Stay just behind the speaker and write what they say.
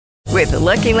With the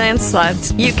Lucky Land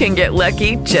Slots, you can get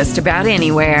lucky just about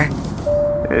anywhere.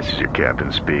 This is your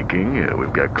captain speaking.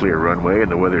 We've got clear runway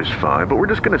and the weather's fine, but we're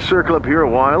just going to circle up here a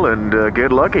while and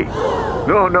get lucky.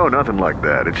 No, nothing like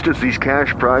that. It's just these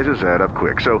cash prizes add up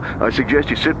quick. So I suggest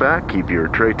you sit back, keep your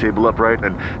tray table upright,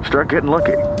 and start getting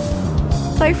lucky.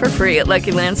 Play for free at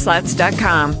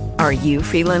LuckyLandSlots.com. Are you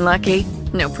feeling lucky?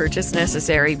 No purchase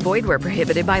necessary. Void where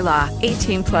prohibited by law.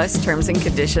 18 plus terms and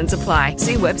conditions apply.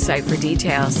 See website for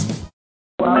details.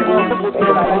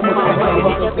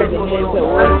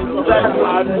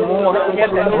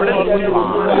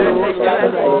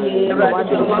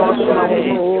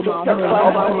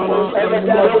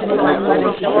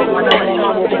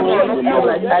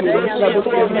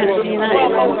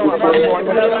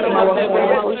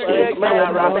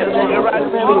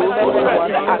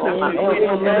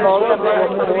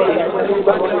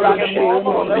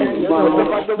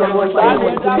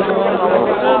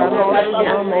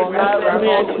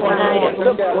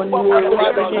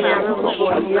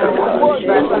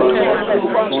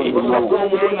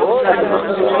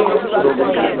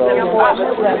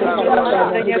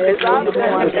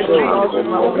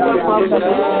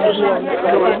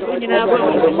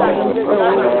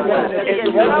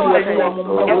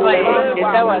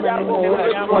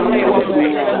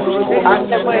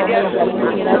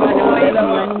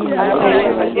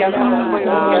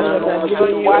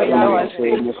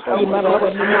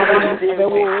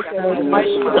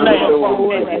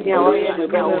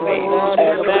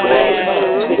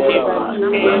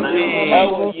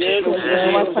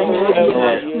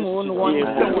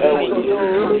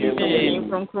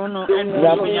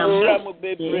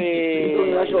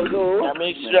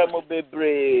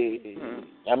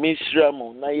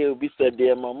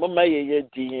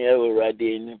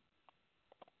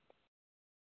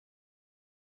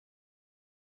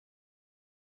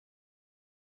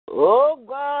 Oh,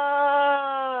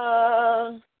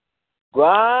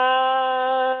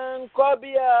 Gwan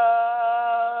Kobia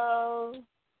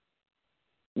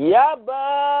Yaba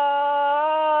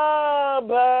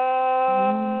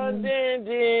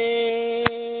Dindi.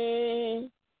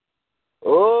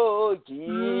 Oh,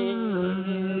 Jesus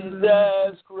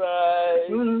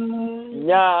Christ,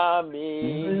 Nyami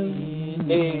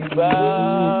Eba.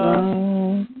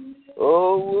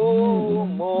 Oh,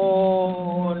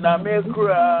 mo na me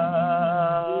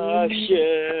crash.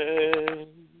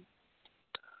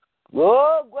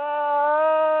 Oh,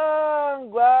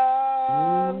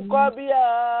 Gwan Kobia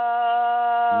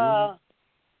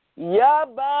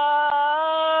Yaban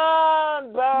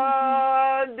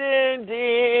Bandin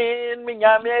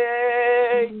Minyame.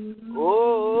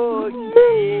 Oh,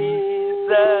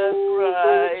 Jesus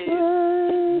Christ,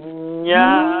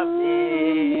 Nyame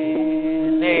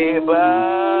Neba.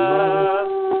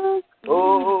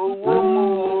 Oh,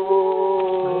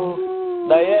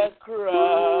 Diakra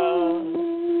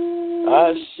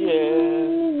Ashe.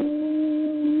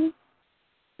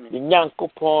 The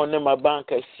Yankopon in my bank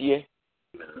I see.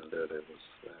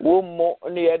 Womo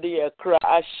near the cra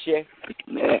ashe.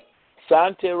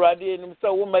 Sante Radi and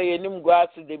so woman in him grass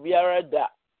the Biara da.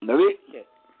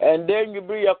 And then you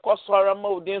bring your coswara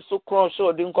mode in so cross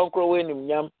or didn't conquer winning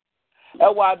yam.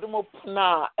 A wadumo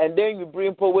na, and then you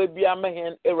bring power be a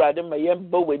man eradi my yam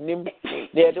bow with him.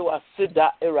 There do a sit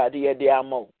that eradi at the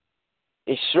ammo.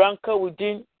 A shranker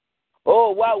within.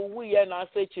 Oh, wow, we are not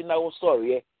saying now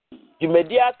sorry. You may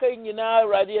diaka in now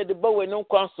ready at the bow and no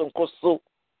constant costo.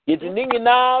 You didn't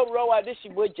now row a dish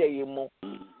with Jaymo.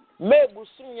 Maybe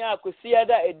soon ya could see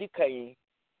other a decay.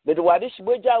 But what is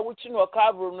Boja which no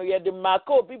cover no yet the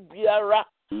Marco be biara.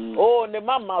 Oh, the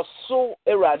mamma so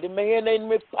eradi may name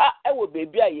me pa, I will be a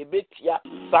bit ya,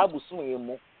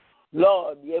 Sabusmo.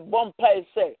 Lord, ye bomb pie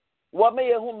say, what may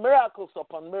you miracles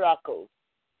upon miracles?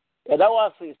 And I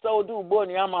was so do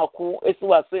Bonnie Amaku, it's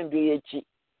what send the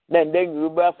then you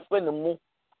will find the moon.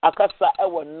 Akasa, I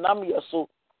will numb your soul.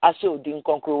 I showed in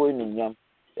concurring yam.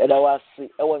 And I was see,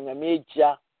 I want your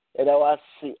major, and I was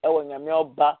see, I want your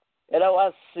melba, and I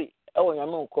was see, I want your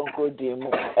moon conquer them.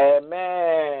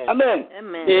 Amen. Amen.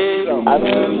 Amen. Amen.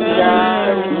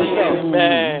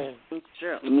 Amen.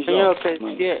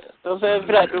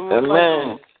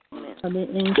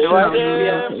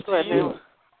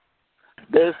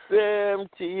 The same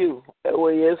to you.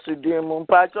 Yes, to do moon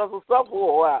patch of stop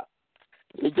for a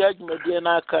the judgment, dear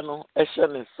Nakano, a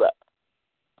shanisa.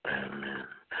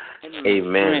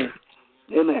 Amen.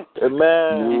 Amen.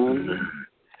 Amen.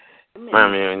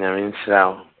 Mammy, I'm in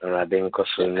Slough, or I didn't cost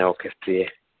you no castia.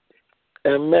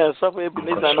 Amen. So, we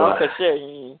believe an orchestra.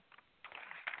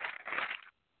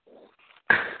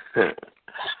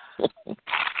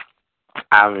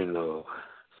 Amen.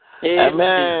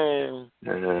 Amen.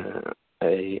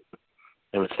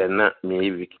 not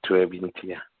maybe to a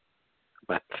bintia,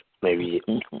 but maybe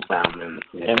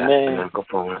amen. And go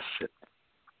for us.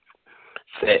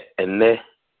 Say, and there,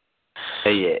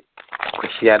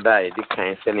 Kusia died, the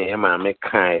kind sending Emma make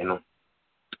kind.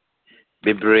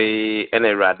 Bebre and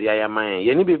a radia mine,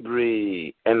 Yenny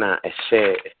Bebre and a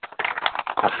share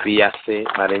a fiasse,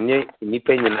 but a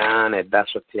nipping and a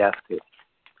dash of tiaste.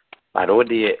 But oh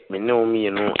dear, me know me,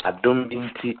 I don't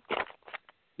binti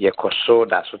ye coso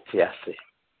that's what tiasse.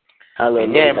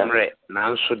 Hallelujah.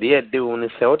 Now, so dear do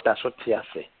say, oh, that's what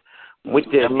tiasse. Much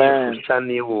dear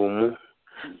sunny womb,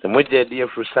 the much dear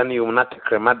for sunny womb, not a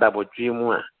cremada but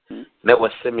dream. That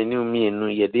was semi new me and no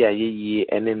ye dear ye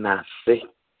and in a say.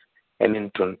 And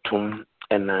in Tontum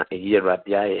and a year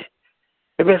radiae.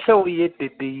 Maybe so we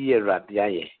did the year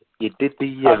radiae. You did the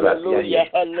year radiae.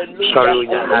 Sorry,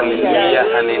 hallelujah,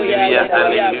 hallelujah,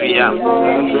 hallelujah.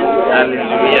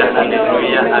 Hallelujah,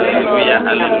 hallelujah, hallelujah,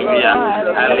 hallelujah.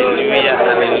 Hallelujah,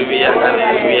 hallelujah,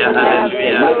 hallelujah,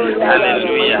 hallelujah.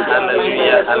 Hallelujah,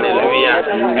 hallelujah, hallelujah.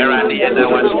 Eradia that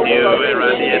was you,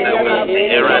 Eradia that was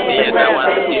Eradia that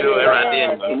was you, Eradia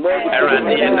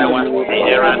that was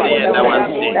Eradia that was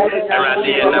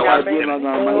Eradia that was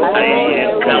I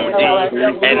am counting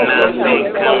and nothing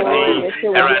counting.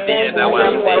 Eradia that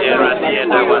was Eradia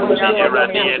that was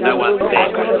Eradia that was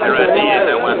Eradia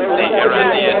that was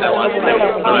Eradia that was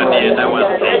Eradia that was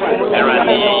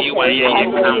Eradia you are here you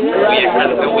come we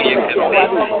can say we can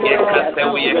say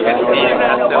we can say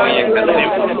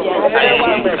I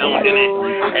am counting it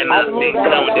and nothing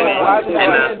counting it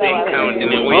and nothing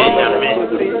counting it we are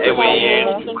every year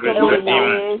to Christmas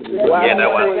yeah that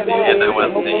was yeah that was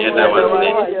yeah that was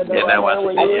yeah that was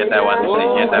yeah that was yeah that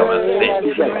was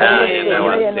yeah that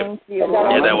was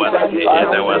yeah that was yeah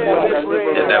that was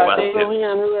yeah that was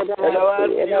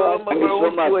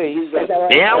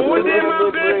yeah what am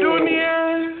I doing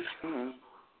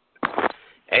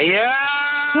yeah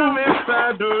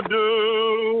Mr. Dudu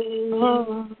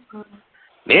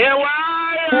yeah why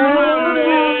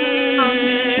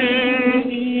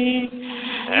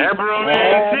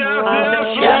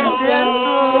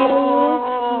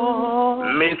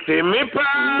Missy me pa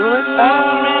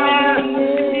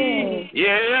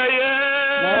yeah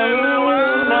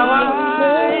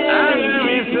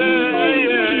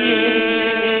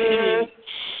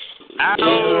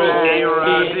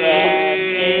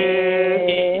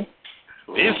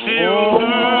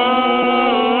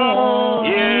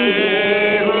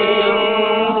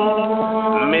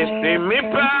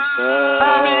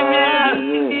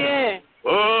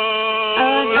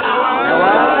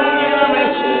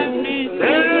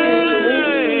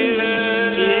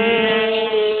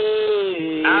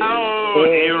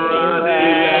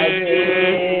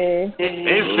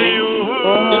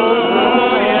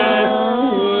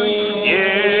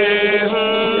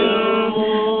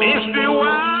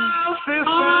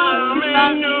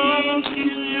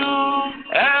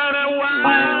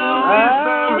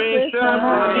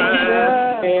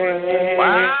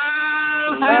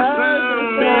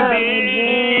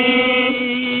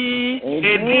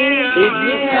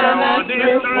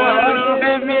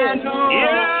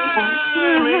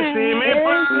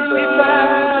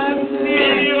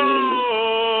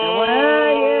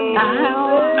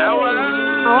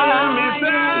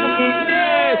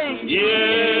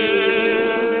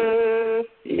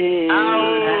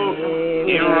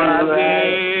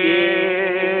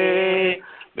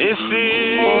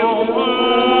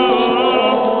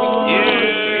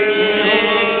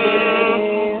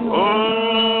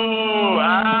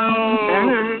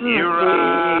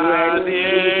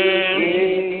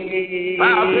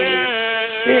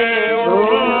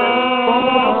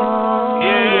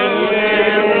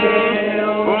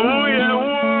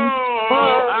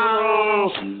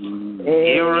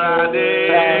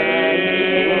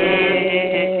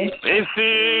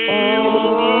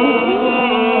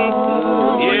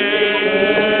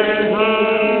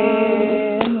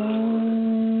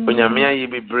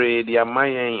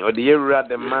or the year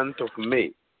the month of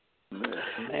May.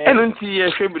 And until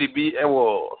you should be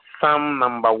Psalm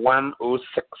number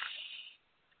 106.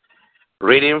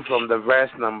 Reading from the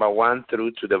verse number 1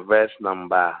 through to the verse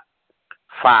number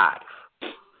 5.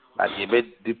 But you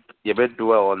better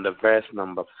dwell on the verse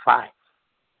number 5.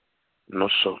 No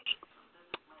short.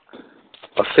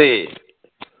 Or say,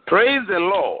 praise the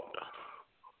Lord.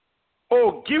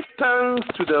 Oh, give thanks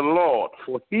to the Lord,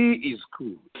 for he is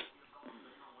good.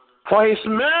 For his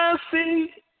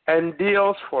mercy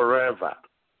endures forever.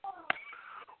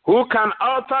 Who can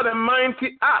utter the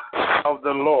mighty acts of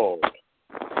the Lord?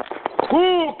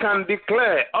 Who can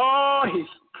declare all his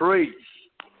praise?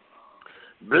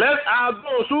 Blessed are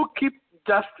those who keep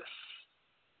justice,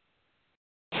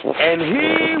 and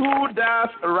he who does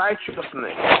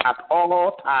righteousness at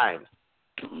all times.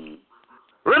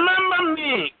 Remember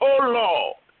me, O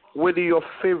Lord, with your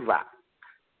favor.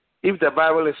 If the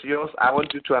Bible is yours, I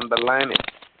want you to underline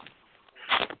it.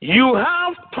 You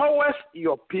have towards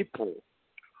your people.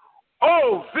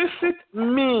 Oh, visit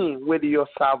me with your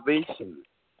salvation,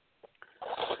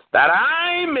 that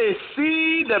I may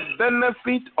see the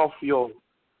benefit of your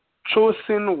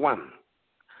chosen one,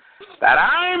 that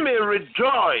I may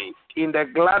rejoice in the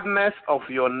gladness of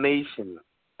your nation,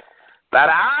 that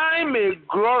I may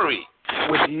glory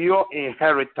with your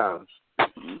inheritance.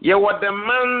 You were the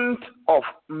month of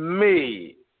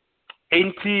May.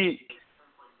 And you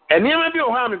may be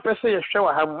a hammy person, you show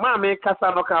a mammy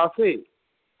Cassano say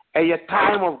a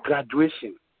time of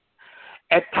graduation,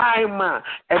 a time,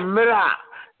 a mirror,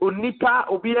 unipa,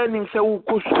 obianing se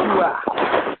ukusua,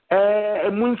 a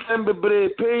munsembe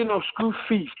paying of school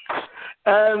fees,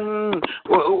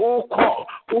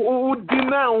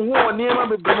 dinner, who near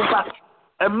me,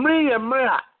 a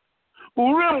mirror.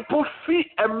 Urem pofi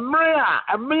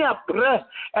emrea bre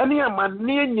ene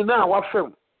amane nyina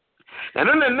wafem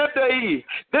eno na neda yi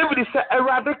David say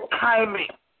erade kai me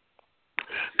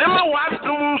dem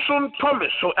wadum so ntome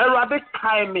so erade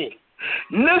kai me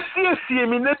na siesie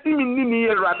mi na timi ni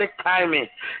erade kai me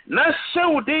na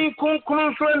hyew den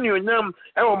konkron so anyonyam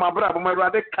e wo mabra bo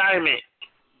erade kai me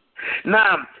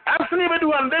na afni bedu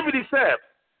wan David say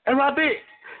erade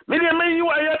me de me yi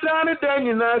wa yeda ne dan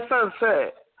nyina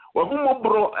sanse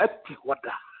Wahumobro eti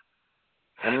hoda.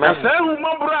 Asa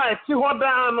humobro eti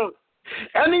hoda no.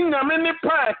 Eni nyame ni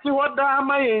pa eti hoda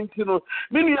ama yenti no.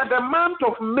 Meaning at the month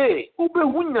of May, ube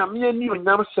hunyame ni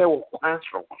onyam se wo kwan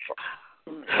sonkoso.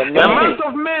 The month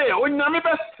of May, onyame be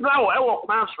slaw e wo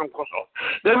kwan sonkoso.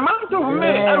 The month of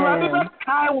May, erade be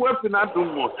kai weapon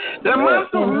adumo. The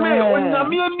month of May,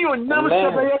 onyame ni onyam se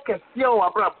be yekese o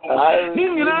abrabo. Ni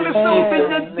nyina ni so be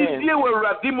didie we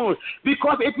radimu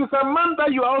because it is a month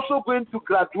that you are also going to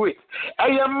graduate.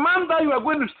 A month that you are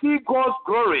going to see God's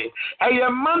glory. A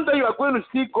month that you are going to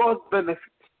see God's benefit.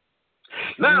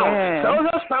 Now,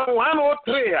 so Psalm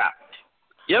 103.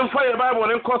 You find your Bible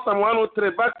in Psalm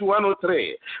 103, back to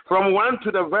 103, from 1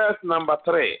 to the verse number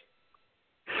 3.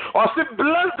 Or say,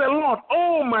 bless the Lord,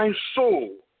 oh my soul,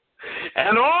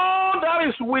 and all that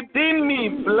is within me,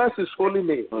 bless his holy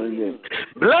name.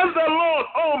 Bless the Lord,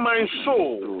 oh my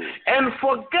soul, and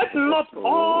forget not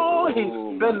all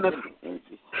his benefits.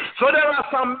 So there are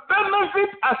some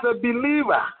benefits as a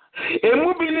believer.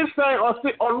 Emubini say or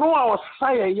say ono a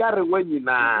osaya yare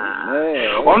wanyina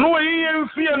ono yi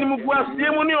mfia ni mguasie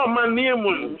mu ni omanie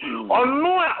mu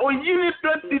ono a oyini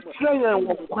 23 yan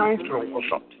wo kwan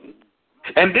tronkoso.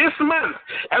 And this month,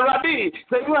 Rabbi,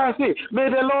 say, may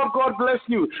the Lord God bless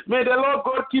you. May the Lord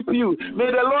God keep you. May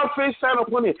the Lord face shine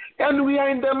upon you. And we are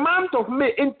in the month of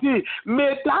May.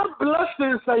 May that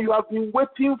blessings that you have been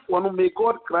waiting for, may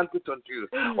God grant it unto you.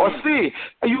 Or see,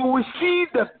 you will see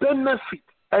the benefit.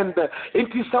 And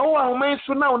it is our man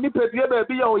so now nipa bia ba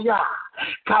bia o ya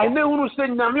kai na hunu se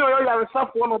nyame o ya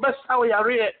resafo no be sa o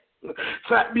yare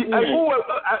sa bi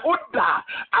oda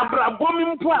abrabomi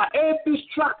mpo a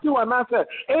distract you and answer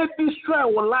destroy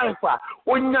your life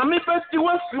o nyame be ti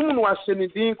wasim no ahye ne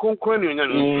din konkron ne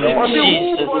nyame o se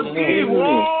who forgive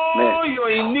all your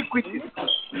iniquities,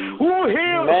 who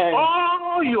heals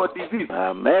all your disease.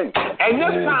 Amen. And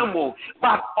yes, Samuel,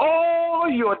 but all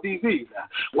your disease,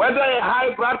 whether a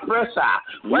high blood pressure,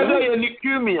 whether a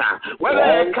leukemia, whether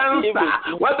a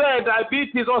cancer, whether a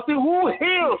diabetes, or see who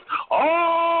heals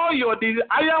all your disease.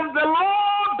 I am the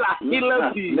Lord that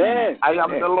healeth thee. I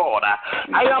am the Lord.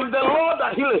 I am the Lord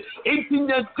that healeth. It's in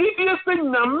the tedious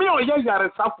thing na me o ya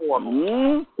yare safo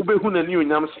no. Ube hu na ni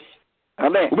onyam se.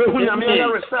 Amen. Ube hu na me ya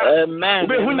research. Amen.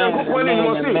 Ube hu na ko ni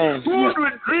mo say. Who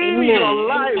redeem your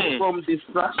life from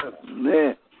destruction?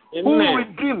 Amen. Who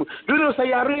redeem? Do you say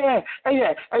yare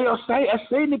yo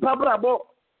say ni pabrabo.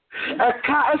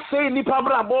 Ka say ni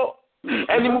pabrabo.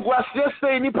 And you must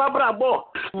say ni pabrabo.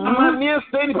 Amani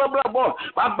say ni pabrabo.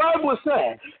 But Bible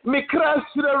say me crash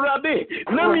the rabbi.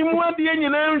 Na mi mu ade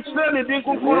nyina nkyere ne din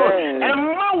kokoro. And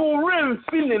ma wo ren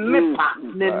fi ne nepa.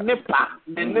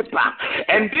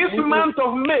 And this month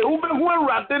of May, ube hu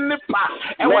awrade nepa.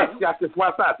 E was yasefo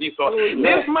asati so.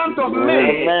 This month of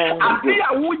May, ade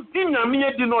a wo di nyame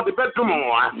adi no de bedum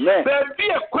wa. Be bi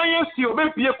ekwan asi obe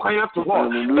bi ekwan to ho.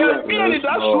 Be bi ni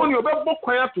da so ni obe bo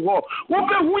kwan to ho.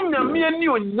 Ube hu nyame ani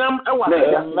onyam e wa.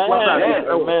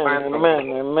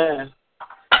 Amen.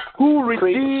 Who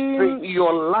redeemed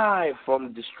your life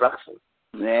from destruction?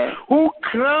 Who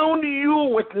crowned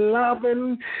you with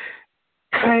loving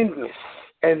kindness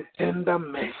and tender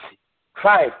mercy?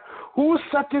 5. who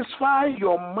satisfy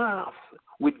your mouth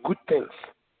with good things,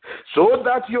 so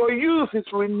that your youth is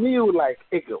renewed like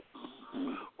eagle.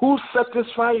 Who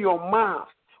satisfy your mouth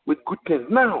with good things.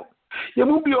 Now, you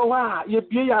move your way, you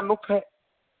be a no pet.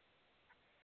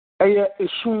 A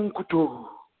soon kuto.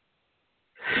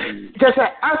 Just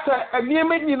as a near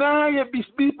you know, you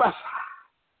be pass.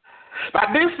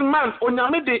 But this month, on your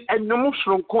midday and no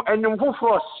mushroom and no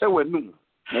frost, so we knew.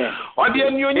 Or the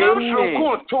new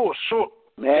to so.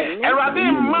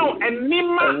 Erade ma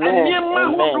enima enima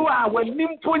hodwa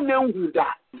wanimpo nyahuda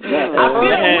ade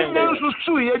wonanso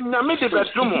su ye nyame de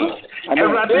bedum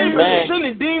erade se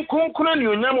ni din konkona ni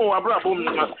onyam wo abrabom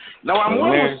na wa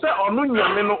mo se onu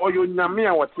nyame no oyo nyame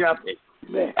a wote ate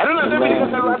ero na David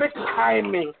say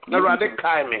erade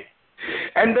kai me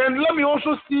and then let me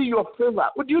also see your favor.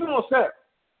 Would you know, sir?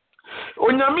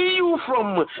 Onyami you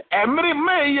from Emre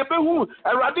May Yebehu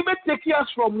erade be take us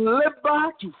from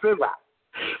labor to favor.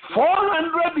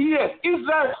 400 years,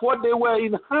 Israel, what they were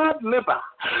in hard labor.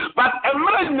 But they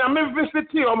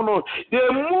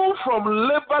moved from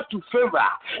labor to favor.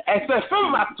 As a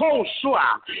favor told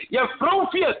Sua, your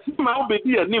frontier Tima Obi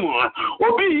anymore.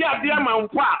 Obi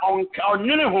Yadiamampa on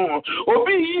Uniho,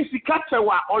 Obi Easy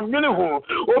Katawa on Uniho,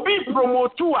 Obi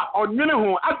Promotua on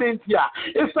Uniho, Adentia.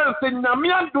 It's a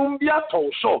Namia Dumbia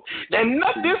Toso. Then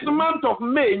not this month of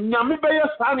May, Namibaya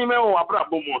Sanime or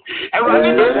Abrabomo. And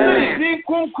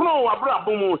Kunkro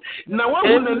Abrabomo. Now, what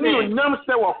will the new Nam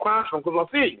say or crash because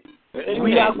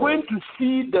we are going to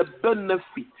see the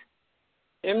benefit.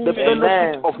 The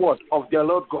benefit of what? Of the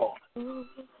Lord God.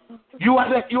 You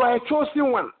are a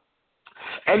chosen one.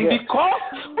 And because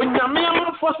when you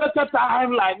are for such a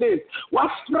time like this,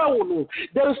 what's wrong?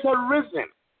 There is a reason.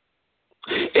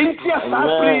 In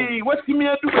Tiasabri, what you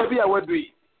may do, baby, I will do.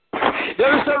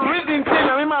 There is a reason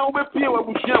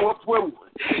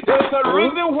there is a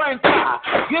reason why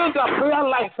against the prayer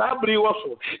life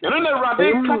also. And then the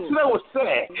Rabbi will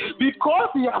say, because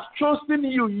he has chosen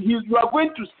you, you are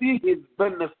going to see his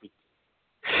benefit.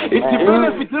 It's the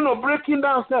benefit, you know, breaking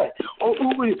down, say,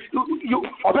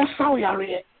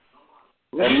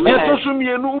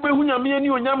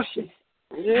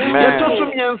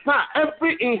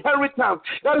 every inheritance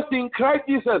that is in Christ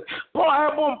Jesus.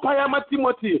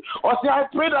 Timothy, or say, I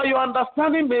pray that your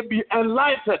understanding may be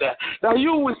enlightened, that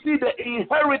you will see the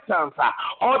inheritance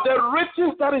or the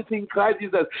riches that is in Christ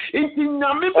Jesus.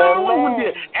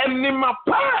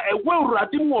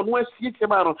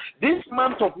 This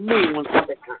month of May,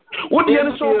 what the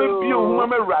end so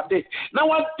now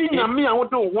what thing I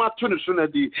don't want to the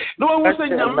no one will say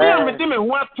Yamia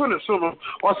what to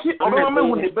or see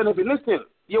benefit. Listen,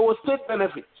 you will take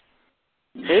benefit.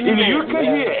 In the UK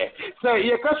here, say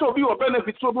you can be your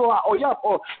benefit so or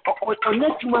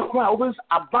next month always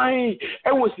a buying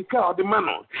a was the car the man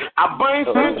a buying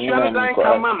sanctuary man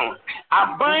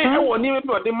a buying a one even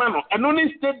the man and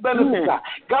only state benefit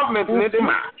government need them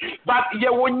but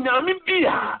you won yami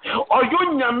bia or you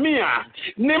nyamia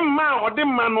nema or the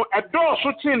man a door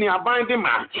so tiny a buying the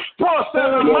man. Paul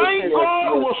said, my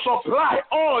God will supply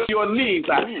all your needs,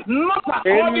 not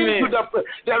according to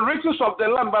the riches of the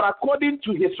land, but according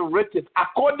to his riches,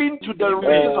 according to the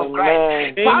riches of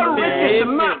Christ. That riches is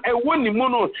not a winning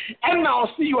mono. And now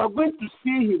see, you are going to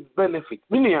see his benefit.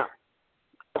 Minia.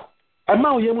 And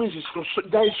now you is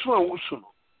there is one also.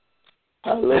 The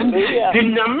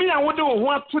Namia would do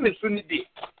what to the Sunday.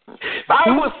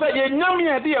 Bible say a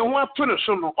Namia dear what to the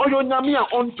Sun or your Namia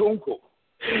on Tonko.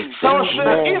 So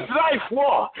Israel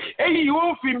war, and you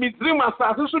won't feel me dream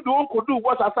assassin, so don't do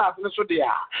what assassin so they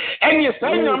are. And you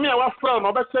say, me our friend,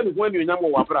 or better when you know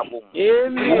what problem.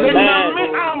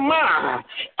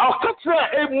 I'll catch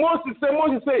a Moses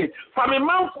say, from a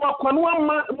month for one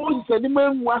Moses and the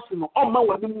man was on my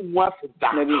wedding was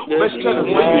done.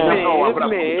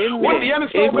 What the answer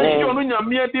is,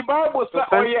 the Bible says,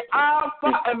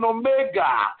 Alpha and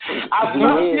Omega, as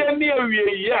not near you,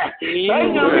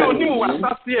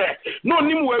 no,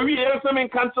 we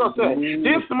can't say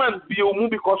this man be a movie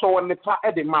because of the part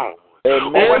at the mount.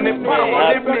 Or when the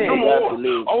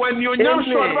or when you young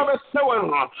short of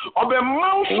the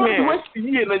mountain west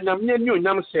here and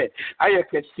Yam said, I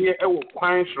can see a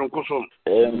quine from Cosum.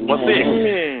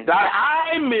 That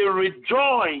I may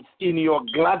rejoice in your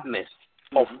gladness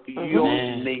of your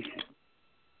nation.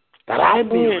 That I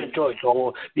may rejoice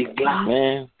or be glad.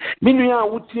 Meaning, I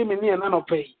would see me near none of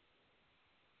pay.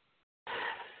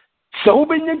 So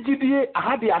when you did I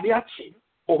had the Adiachi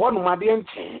or one of my dear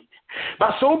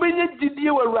but so when you did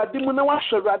you were Radimuna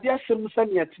Radia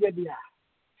Semusania.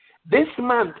 This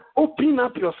month, open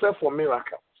up yourself for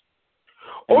miracles.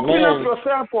 Open up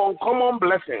yourself for uncommon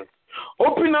blessings.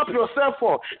 Open up yourself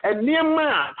for and near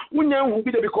man, who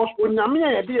be there because when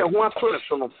Yamia be a one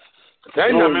person.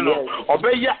 Then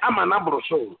obey Amanabro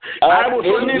so. I was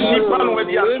only Nipan with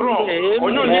your throne, or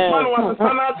no Nipan was a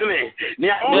sanadine,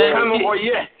 near all or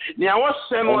yet, near what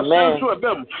send was sent to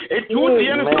them. It would the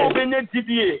end of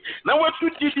the now what you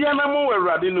did the animal were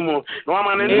radinimo, no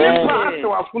man and Nipan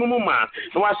to a Funuma,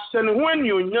 no I send when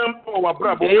you yam or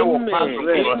bravo, yet you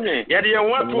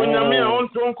want to Yamia on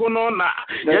Tonkonona,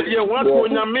 yet you want to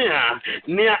Yamia,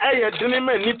 near a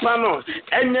Dinime Nipano,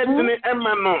 and yet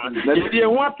Emmanon, yet you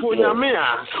want to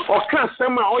or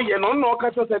Kasama Oye, no,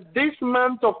 this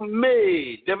month of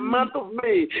May, the month of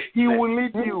May, He will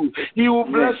lead you, He will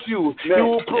bless you, He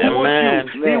will promote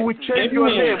you, He will change your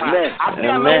name.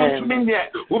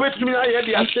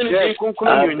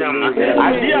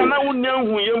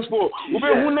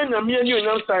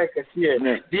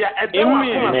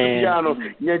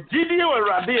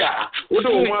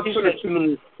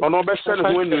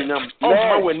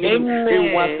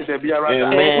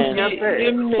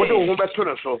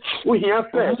 So we hear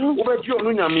say, over John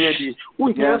Yamiedi,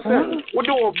 we hear say, what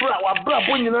do our brother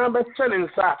when you know selling,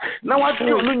 sir? Now I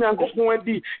don't know Yanko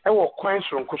and what coins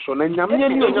from Cusson and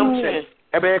Yamian say,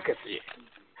 a bekasi.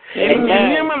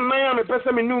 And Miami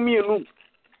person knew me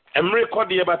and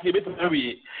recorded about a bit of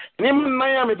heavy. Name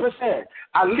Miami person,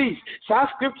 at least, some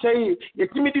scripture, you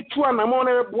timid two and I'm on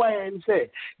a boy and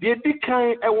say, the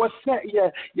kind I was set,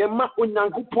 your map on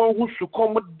Yanko Pong who should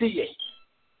come with thee.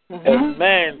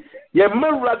 Amen. Ye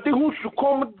remember who should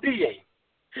come dear.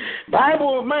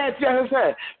 Bible man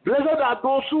said, blessed are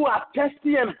those who are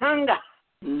thirsty and hunger.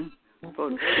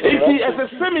 If he as a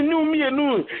semi new me and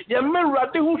noon, ye remember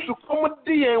who should come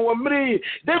dear and were me.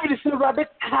 David said, rather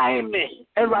kind me,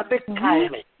 and rather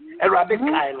kind me, and rather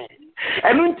kind me.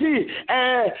 And until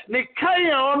the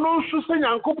Kaya or no Susan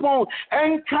and Coupon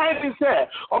and Kaya said,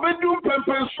 Obedum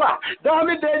Pempensa, down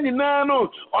the day in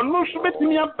Nano, or no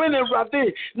Subetini and Ben and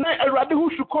Rade, not a Rade who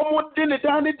should come with dinner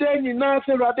down the day in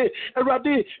Nasa Rade, a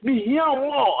Rade, me here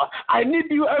more. I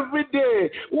need you every day.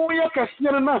 Oh,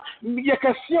 Yakasiana,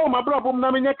 Yakasio, my brother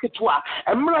Naminaketwa,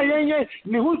 and Mariah,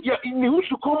 who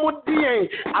should come with DA,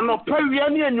 and no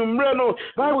Periani and Numreno.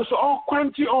 That was all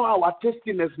quantity all our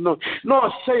testiness. No,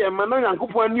 say a man. No, I'm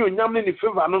going to Yamini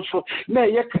favor, no, so now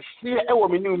you can see a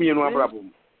woman knew me in our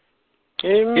problem.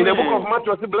 In the book of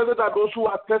Matthew, blessed are those who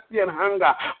are thirsty and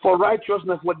hunger for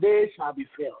righteousness, for they shall be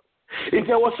filled. If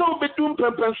there was some between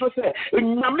Pempen, so say,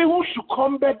 Yamini who should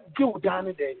come back, go down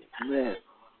again.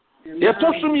 You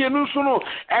talk to me, and also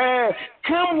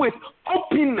come with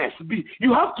openness.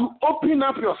 You have to open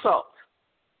up yourself.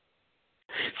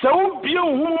 So be a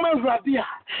woman radia,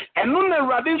 and no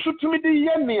radia to me the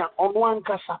yenia on one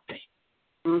casape.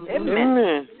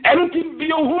 Amen. And be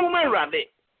a woman radia.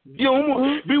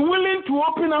 Be willing to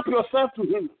open up yourself to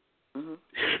Him.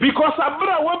 Because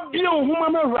Abra will be a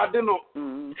woman radino.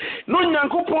 No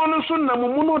yanko pono so na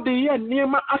mumuno de ye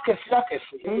niema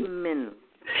akesi. Amen.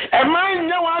 A man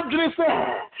now address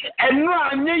and no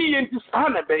anye into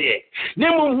Sana Bay.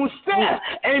 Nemo who said,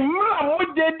 a man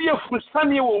would dear for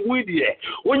Sunny or Woody.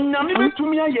 When Yamima to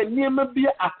me, I never be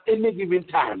at any given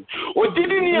time. Or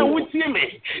didn't you with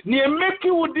me? Near make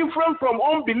you different from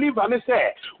unbeliever and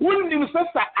say, wouldn't you say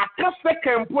a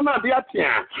second puna the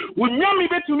atia? When Yami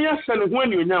bet to me, I send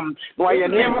when you yam, why your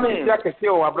name is Jackie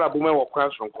or Abraham or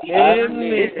Cranston. Come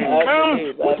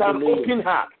with an open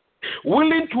heart.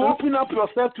 Willing to open up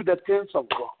yourself to the things of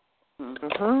God.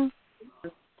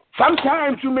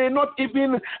 Sometimes you may not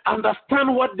even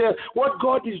understand what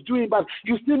God is doing, but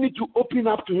you still need to open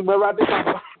up to Him.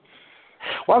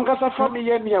 One casa for me,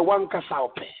 one casa.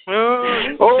 Oh,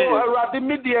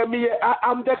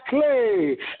 I'm the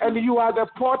clay, and you are the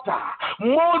potter.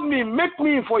 Mold me, make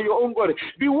me for your own glory.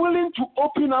 Be willing to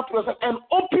open up yourself and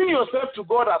open yourself to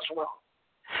God as well.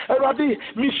 Eradi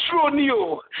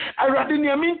missionio, eradi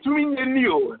niamin to me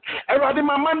you, eradi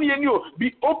mama you.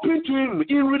 Be open to Him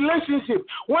in relationship.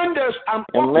 When there's an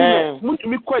openness, much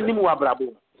me kwa nimu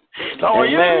abrabo. So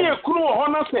you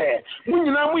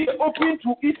we open to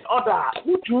each other.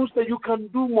 Who choose that you can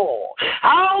do more?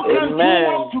 How can two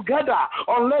work together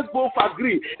unless both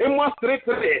agree?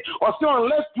 Or so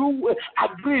unless two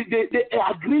agree, they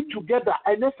agree together,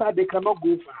 and that's how they cannot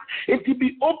go far. It will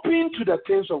be open to the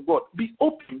things of God. Be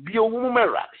open. Be a woman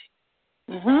right.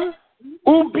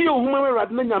 Be a woman right.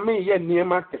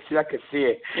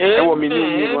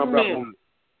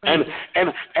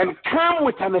 And come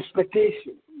with an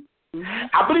expectation.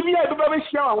 I believe you have a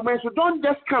shower, so don't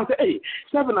just come to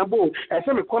 7 above,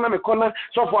 me corner,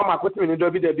 so far my question in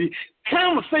the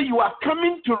come say you are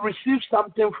coming to receive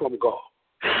something from God.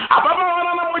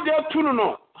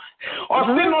 Or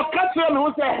say no catcher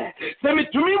who say, send me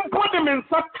to me, put them in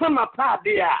such kind of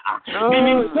idea.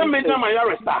 Meaning, send me to my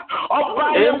yarista. Or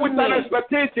buy with an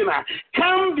expectation.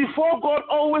 Come before God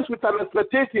always with an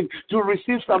expectation to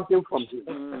receive something from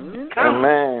Him.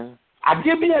 Amen. I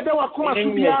give you a door come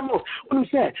to piano. When you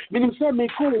say, meaning say me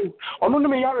cool, or no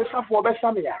me yarista for best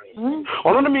family.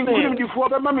 Or no me couldn't before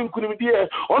the mammy couldn't be here.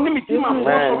 Only me team of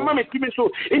mammy team.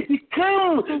 So if he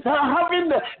comes having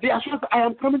the assurance, I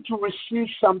am coming to receive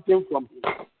something from Him.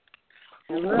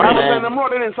 Bible says the more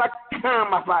than in fact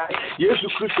come about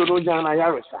Jesus Christ no jana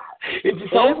yarisa. It is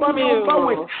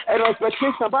with an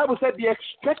expectation. The Bible said the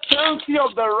expectancy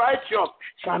of the righteous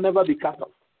shall never be cut off.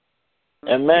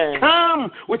 Amen.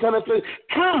 Come with an expectation.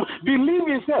 Come, believe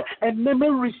in say and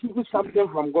never receive something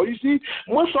from God. You see,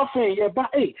 most often you have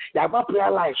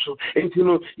prayer life. So and you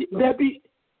know there be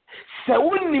so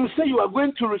when you say you are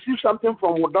going to receive something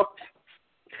from your doctor,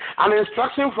 an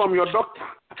instruction from your doctor,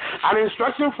 an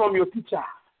instruction from your teacher.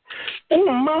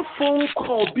 My phone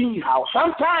call being house.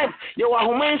 Sometimes you are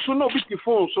home should not be the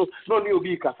phone, so no you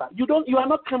be casa. You are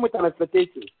not coming with an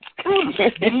expectation. Come,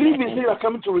 believe in say you are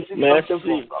coming to receive something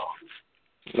from God.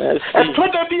 And so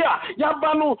there be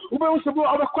Yabano, who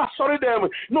sorry them.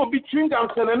 No, between them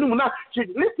and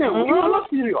listen, you are not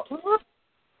serious. So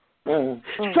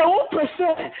who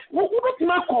say who do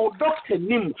you call doctor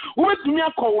nim? Who do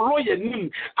you call lawyer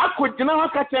nim? I could now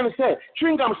catch and say,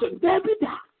 Tringam said, there be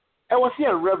that. I was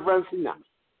here reverence in them.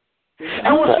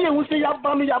 I was here who say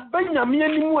Yabano Yabanya me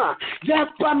anymore.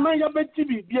 Yabana Yabeti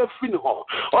be a fin hall.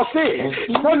 Or say,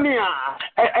 Sonia,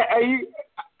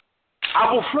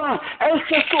 Abufra,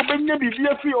 so Benya be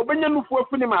free or Benya no for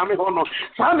Funimami Hono.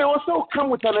 Sana also come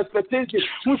with an expectation.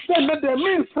 Who said that the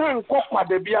main sign Kokwa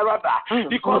de Biarada.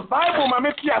 Because Bible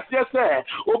Mamepia says,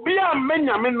 Obia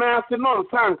Menya Mena non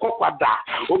sign Kokwa da.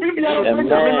 Obia Menya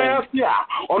Mena,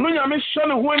 or no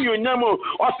Yamishan when you Yamo,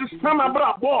 or Sistama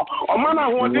Brabo, or Mana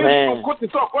who did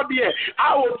so cut the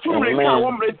I will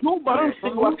two barons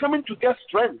who are coming to get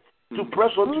strength. To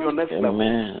press on to your next level.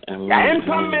 Amen.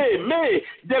 May.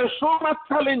 There are so much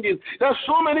challenges. There are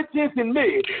so many things in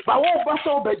May. But what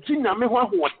about Virginia? Me who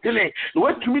was telling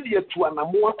what to media to an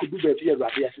amour could do the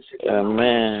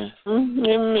Amen.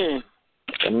 Amen.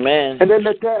 Amen. And then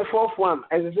the fourth one,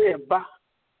 as I say,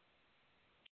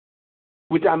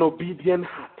 with an obedient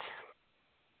heart.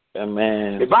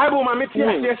 Amen. The Bible, my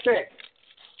says.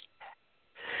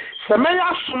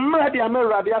 Isaiah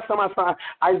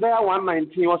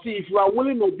 1:19. Or see, if you are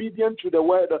willing, obedient to the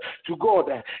word to God,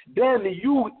 then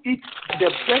you eat the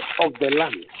best of the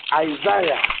land.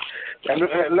 Isaiah,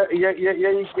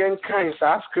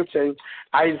 scripture.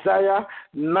 Isaiah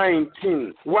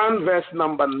 19, 1 verse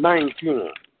number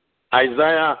 19.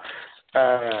 Isaiah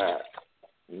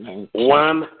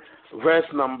 1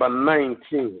 verse number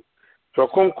 19. So,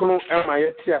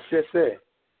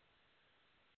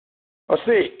 or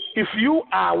say, if you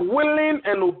are willing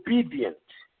and obedient,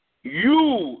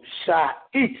 you shall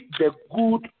eat the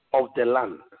good of the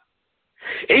land.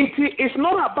 It's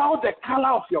not about the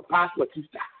color of your passport,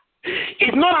 sister.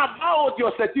 It's not about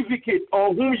your certificate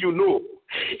or whom you know.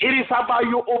 It is about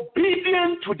your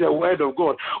obedience to the word of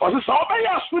God. Or so,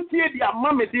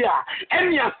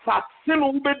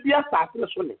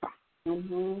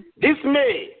 this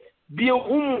may be a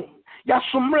whom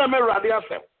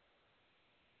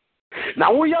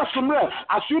now we are somewhere.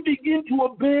 As you begin to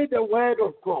obey the word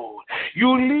of God, you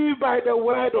live by the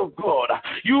word of God,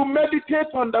 you meditate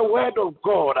on the word of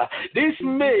God. This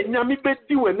may nyami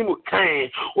bedi wani mukai.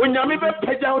 O nyami be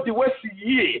peja the west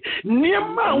ye.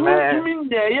 Niema wumi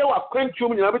nyeye wa kwenchu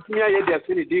mu nyami tumi aye de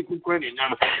asini de kunkweni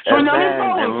nyama. So nyami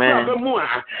ba o mu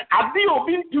a ade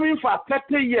obi ntumi for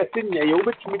 30 years nyeye o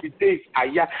betumi the days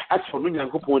aya aso no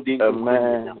nyankopon de.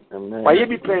 Amen. Amen. Why you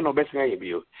be praying no better ye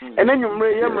bi o. And then you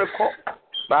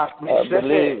but I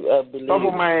believe.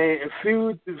 Over my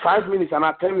few 5 minutes and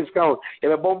 10 minutes count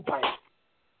in a bomb pipe.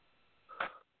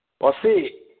 Or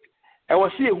say, I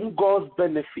was saying who God's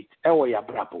benefit. I was ya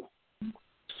brabo.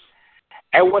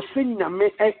 I was saying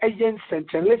a yen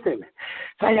sentence. Listen,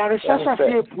 Sayara Sasa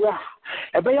say pua.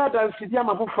 A better than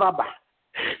Sidiama Fraba.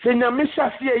 Say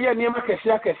Namisha see a year near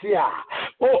Makasia.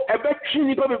 Oh, a bet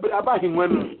she about him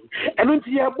when. And when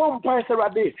you have bomb pies a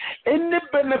day, any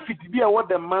benefit be what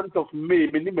the month of May,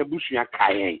 Minima Bushia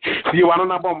Kaye. You want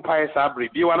on a bomb pies abri,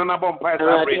 you want on a bomb pies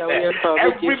abri.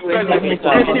 Every benefit,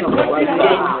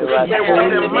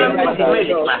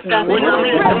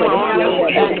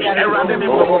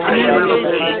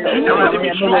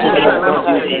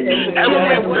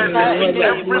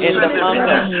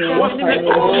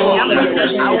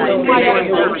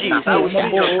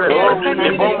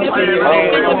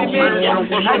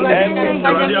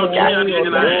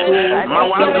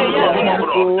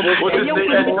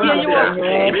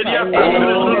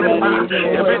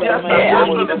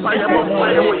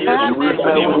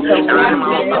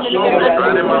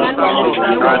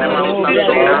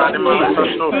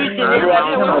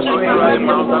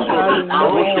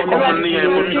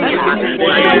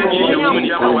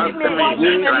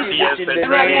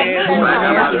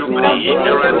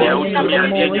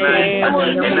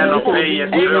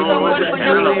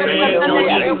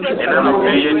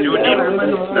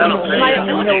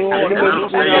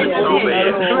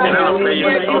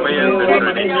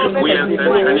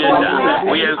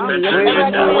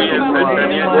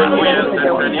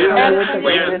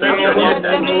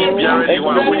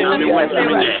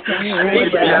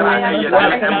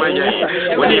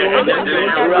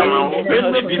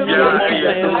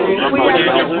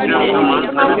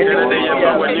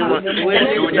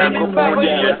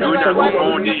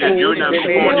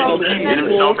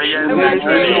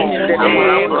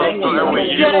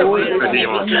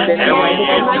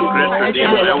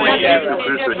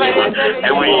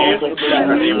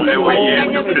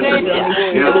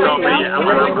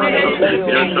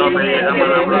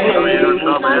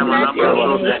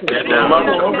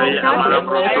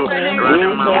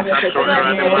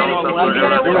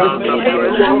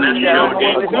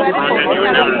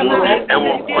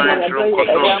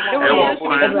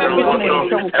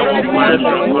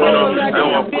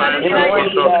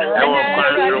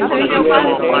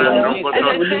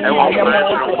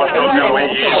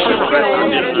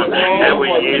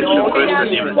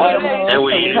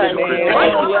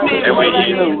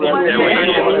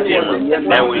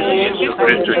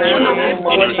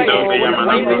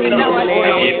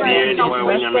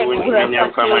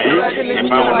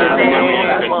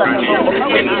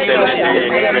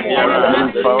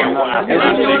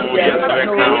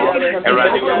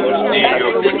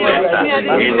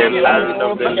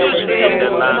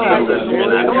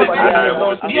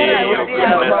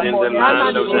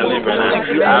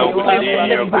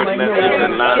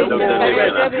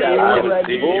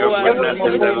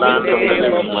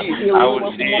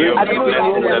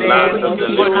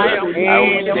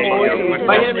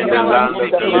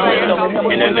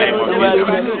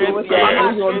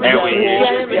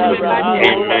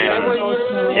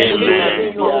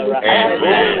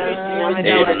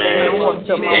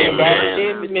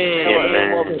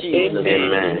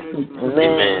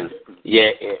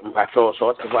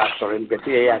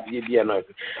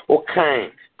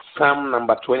 Psalm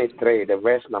number 23, the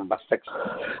verse number 6.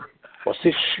 For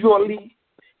say, surely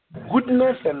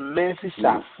goodness and mercy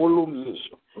shall follow me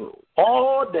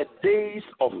all the days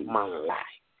of my life,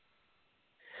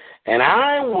 and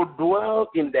I will dwell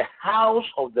in the house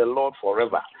of the Lord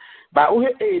forever. But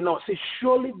say,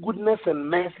 surely goodness and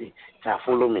mercy shall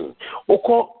follow me.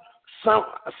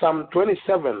 Psalm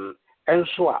 27 and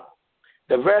so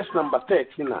the verse number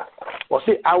 13. Or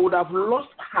say, I would have lost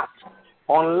heart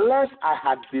unless I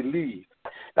had believed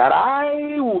that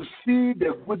I will see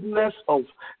the goodness of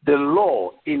the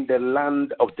Lord in the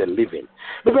land of the living.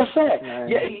 Because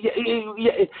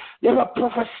you have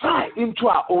prophesied into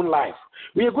our own life.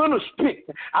 We are going to speak.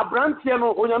 What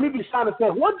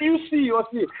do you see? Or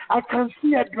see, I can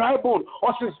see a dry bone.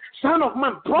 Or says, son of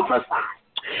man, prophesy.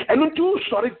 And unto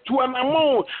sorry to an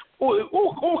amount.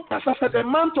 The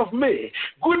month of May,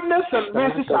 goodness and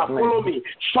mercy shall follow me.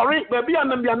 Sorry, baby,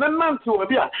 and I'm a man to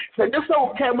be. So this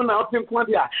will come out in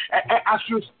Quadia. As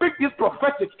you speak this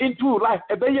prophetic into life,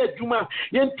 a day Juma,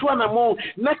 into an amount,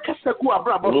 Nakasaku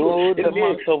Abrabo.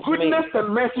 Goodness and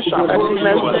mercy shall follow me.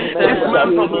 This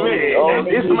month of May,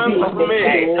 this month of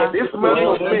May, this month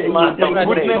of May,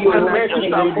 goodness and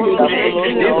mercy shall follow me.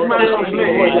 This month of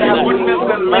May, goodness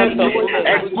and mercy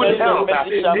and good health.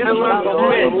 This month of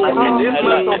May. This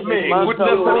month of May,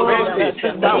 goodness and mercy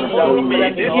shall follow me.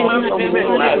 This month of May,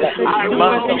 I will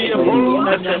not be alone.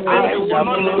 I will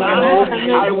not lie.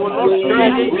 I will not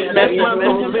stray. This month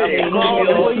of May, God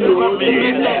will deliver me.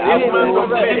 This month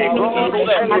of May, God will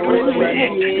elevate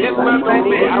me. This month of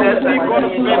May, I will see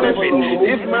God's benefit.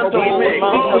 This month of May,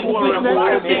 God will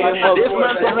revive me. This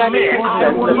month of May, I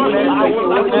will not lie.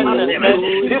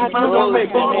 This month of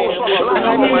May, God will supply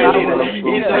my need.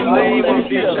 In the name of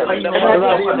Jesus.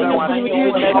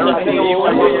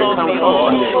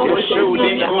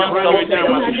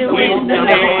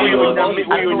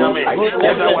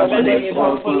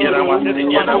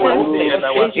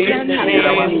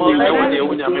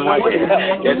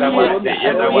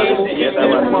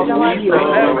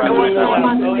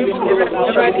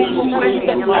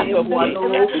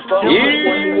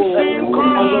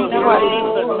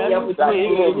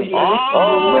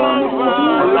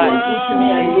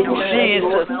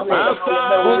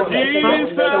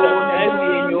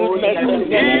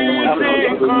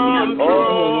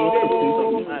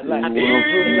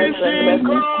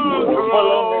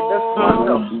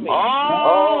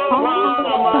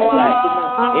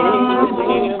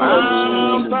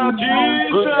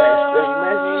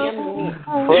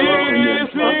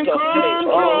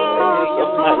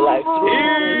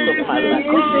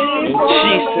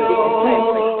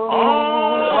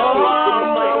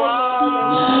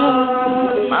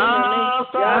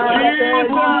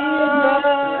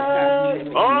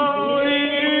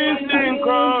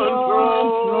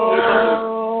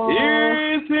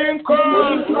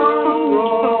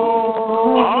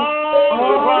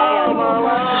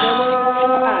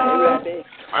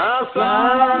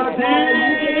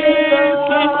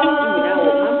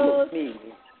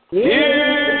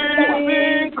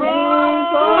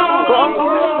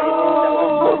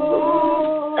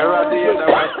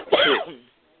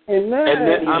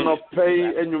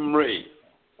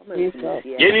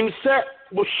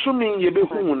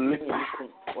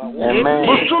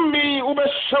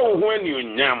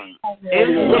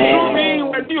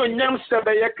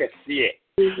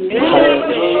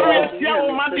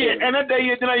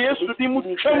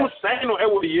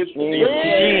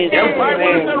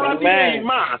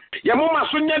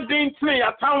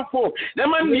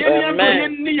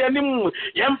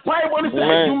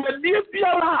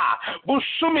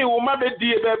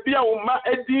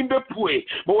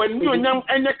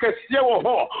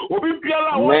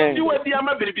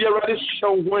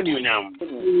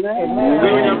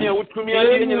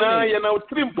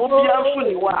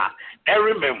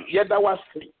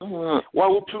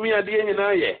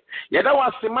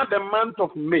 The month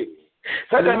of May.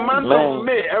 So the month of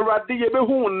May,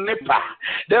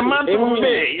 the month of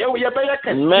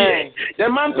May, the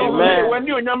month of May, when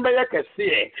you number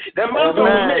the month of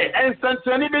May, and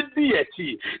Santani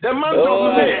deity, the month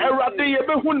of May,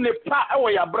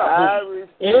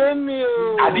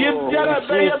 I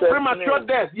did premature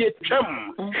death, yet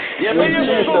chum. You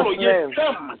may sorrow, yet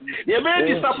chum. You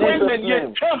may disappointment,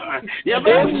 yet chum. You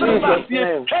may service,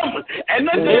 yet chum. And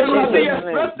then they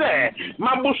are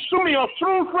Mabusumi or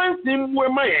true friends in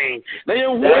Wemayan. They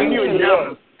are when you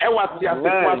young. I was the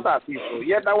people.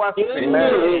 Yet I was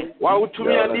wow to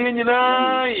me and the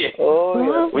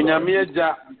when you're mere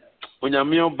ja, when you're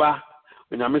mere ba,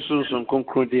 when you're missing some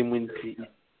concluding winty.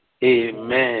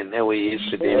 Amen. Away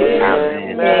yesterday.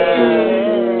 Amen.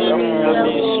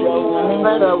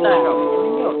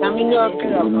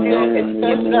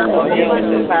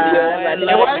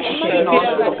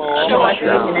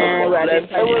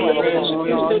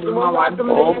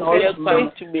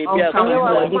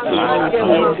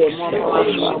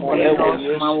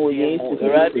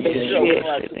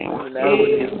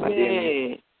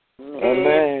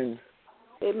 Amen.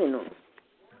 Amen.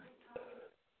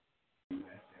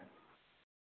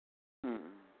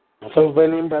 So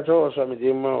when in battle, some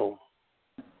demo.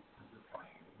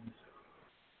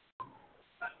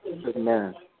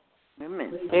 Amen.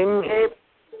 Amen.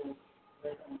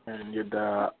 And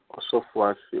you're also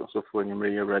for when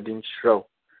you're ready show.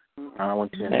 I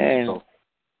want to know.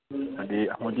 I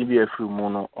want to be a few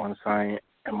mono on sign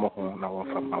and more now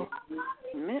from home.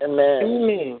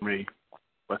 Amen.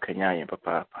 What can I,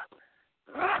 Papa?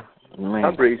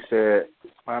 I brace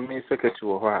my main secretary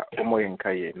or more in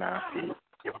Kaye now.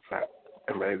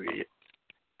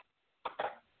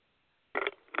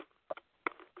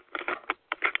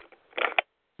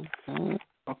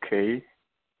 Okay.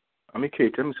 I'm a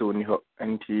kid, I'm so near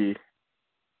anti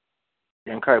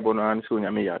Yankai Bono and soon I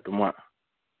may add more.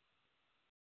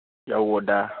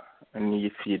 Yawoda and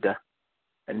ye feeder,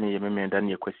 and ye may than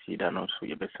your question, and also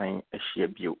you be saying a sheer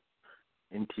view.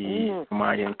 Inti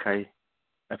my Yankai.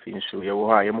 I think so. You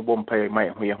are a bompire, my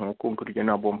home could you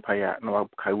know bompire, no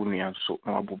Kaunian so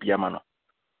no Bubiamano.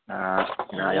 I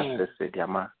have said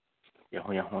Yama,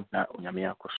 Yahoyahon,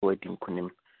 Yamia Coswaiting Kunim,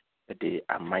 a day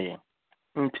am my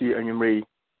Unti and you may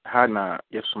Hana,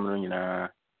 yes, some a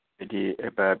day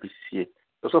a baby see.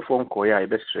 Also, phone call ya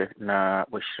best na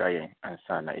was shy and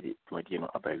son I did to a dinner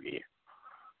about you.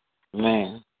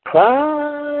 Man.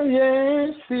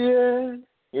 Yes, yes.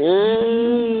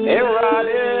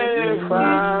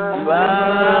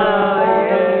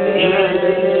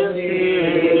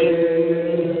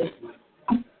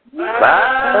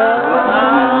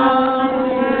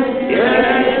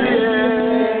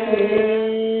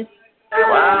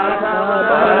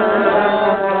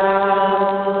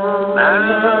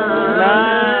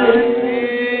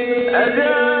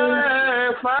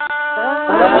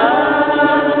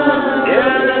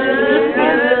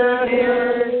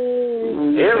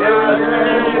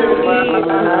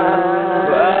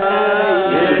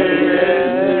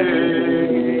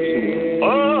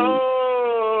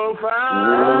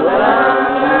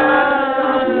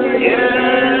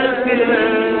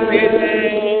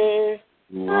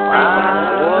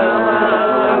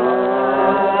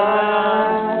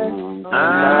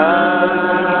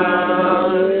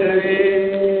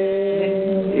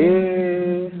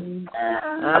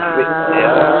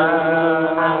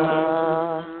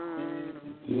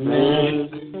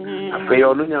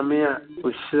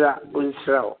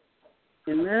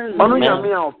 Ono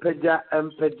nyame a opagya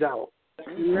empagya o.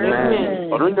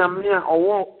 Ono nyame a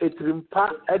owo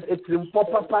etrimpo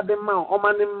papa de ma o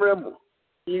ma ne mremu.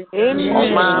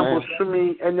 Oma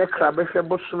bosumi enye krabehwe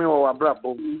bosumi wo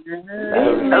wabrabo.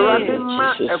 Erade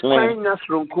ma ekwan nya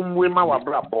sronkum we ma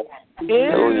wabrabo.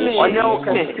 Onye o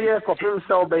kese kopim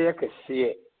se obeye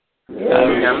kese.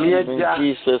 Nyame agya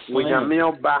Jesus nyame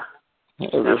oba.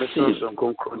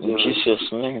 In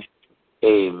Jesus' name.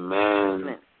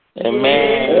 Amen.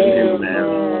 Amen.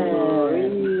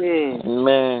 Amen.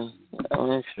 Amen.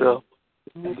 Amen. Sure.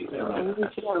 Amen.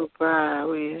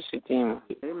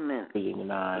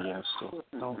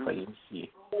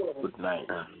 Good night.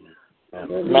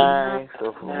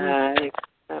 Night.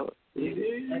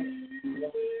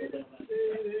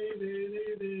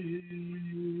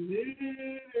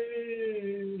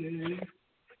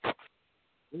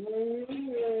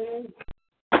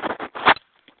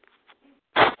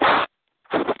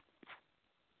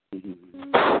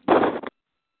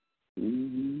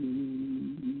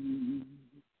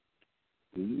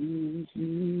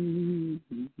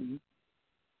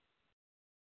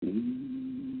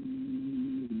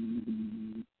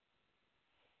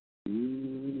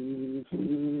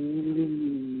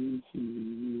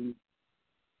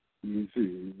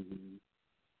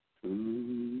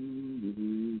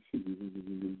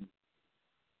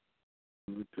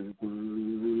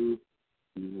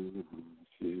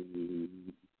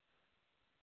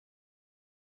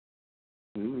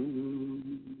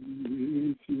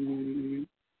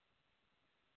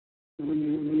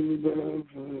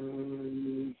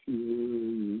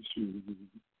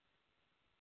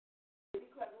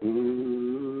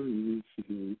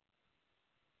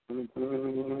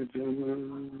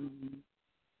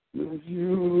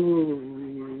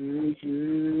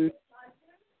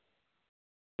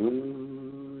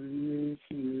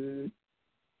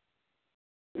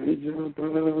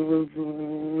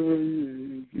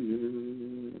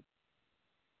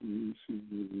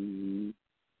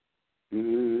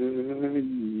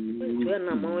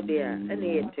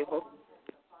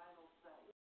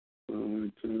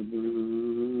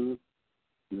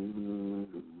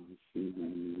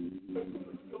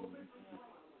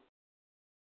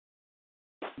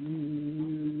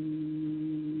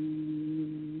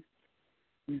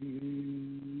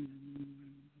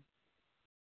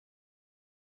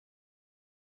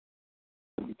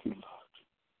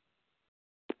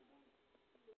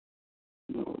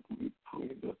 Lord, we pray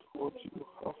that what you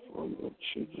have for your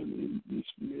children in this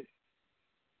May,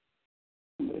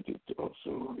 let it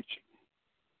also reach me.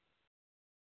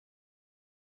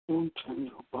 Don't turn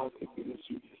your back against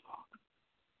me,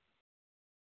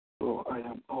 Lord. For I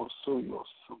am also your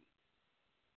son.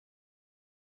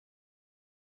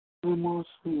 I am also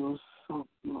your son,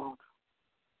 Lord.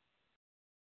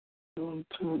 Don't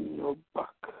turn your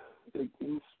back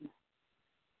against me.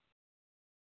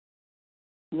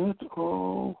 Let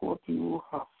all what you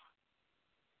have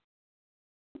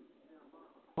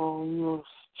for your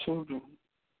children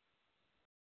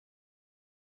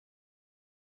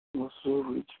also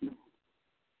reach me.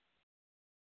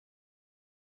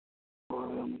 For I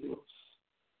am yours.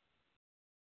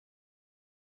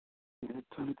 And I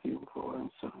thank you for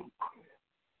answering prayer.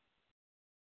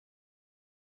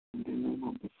 In the name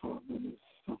of the Father, the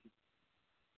Son,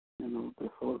 and of the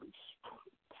Holy Spirit.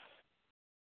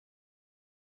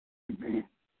 Amen.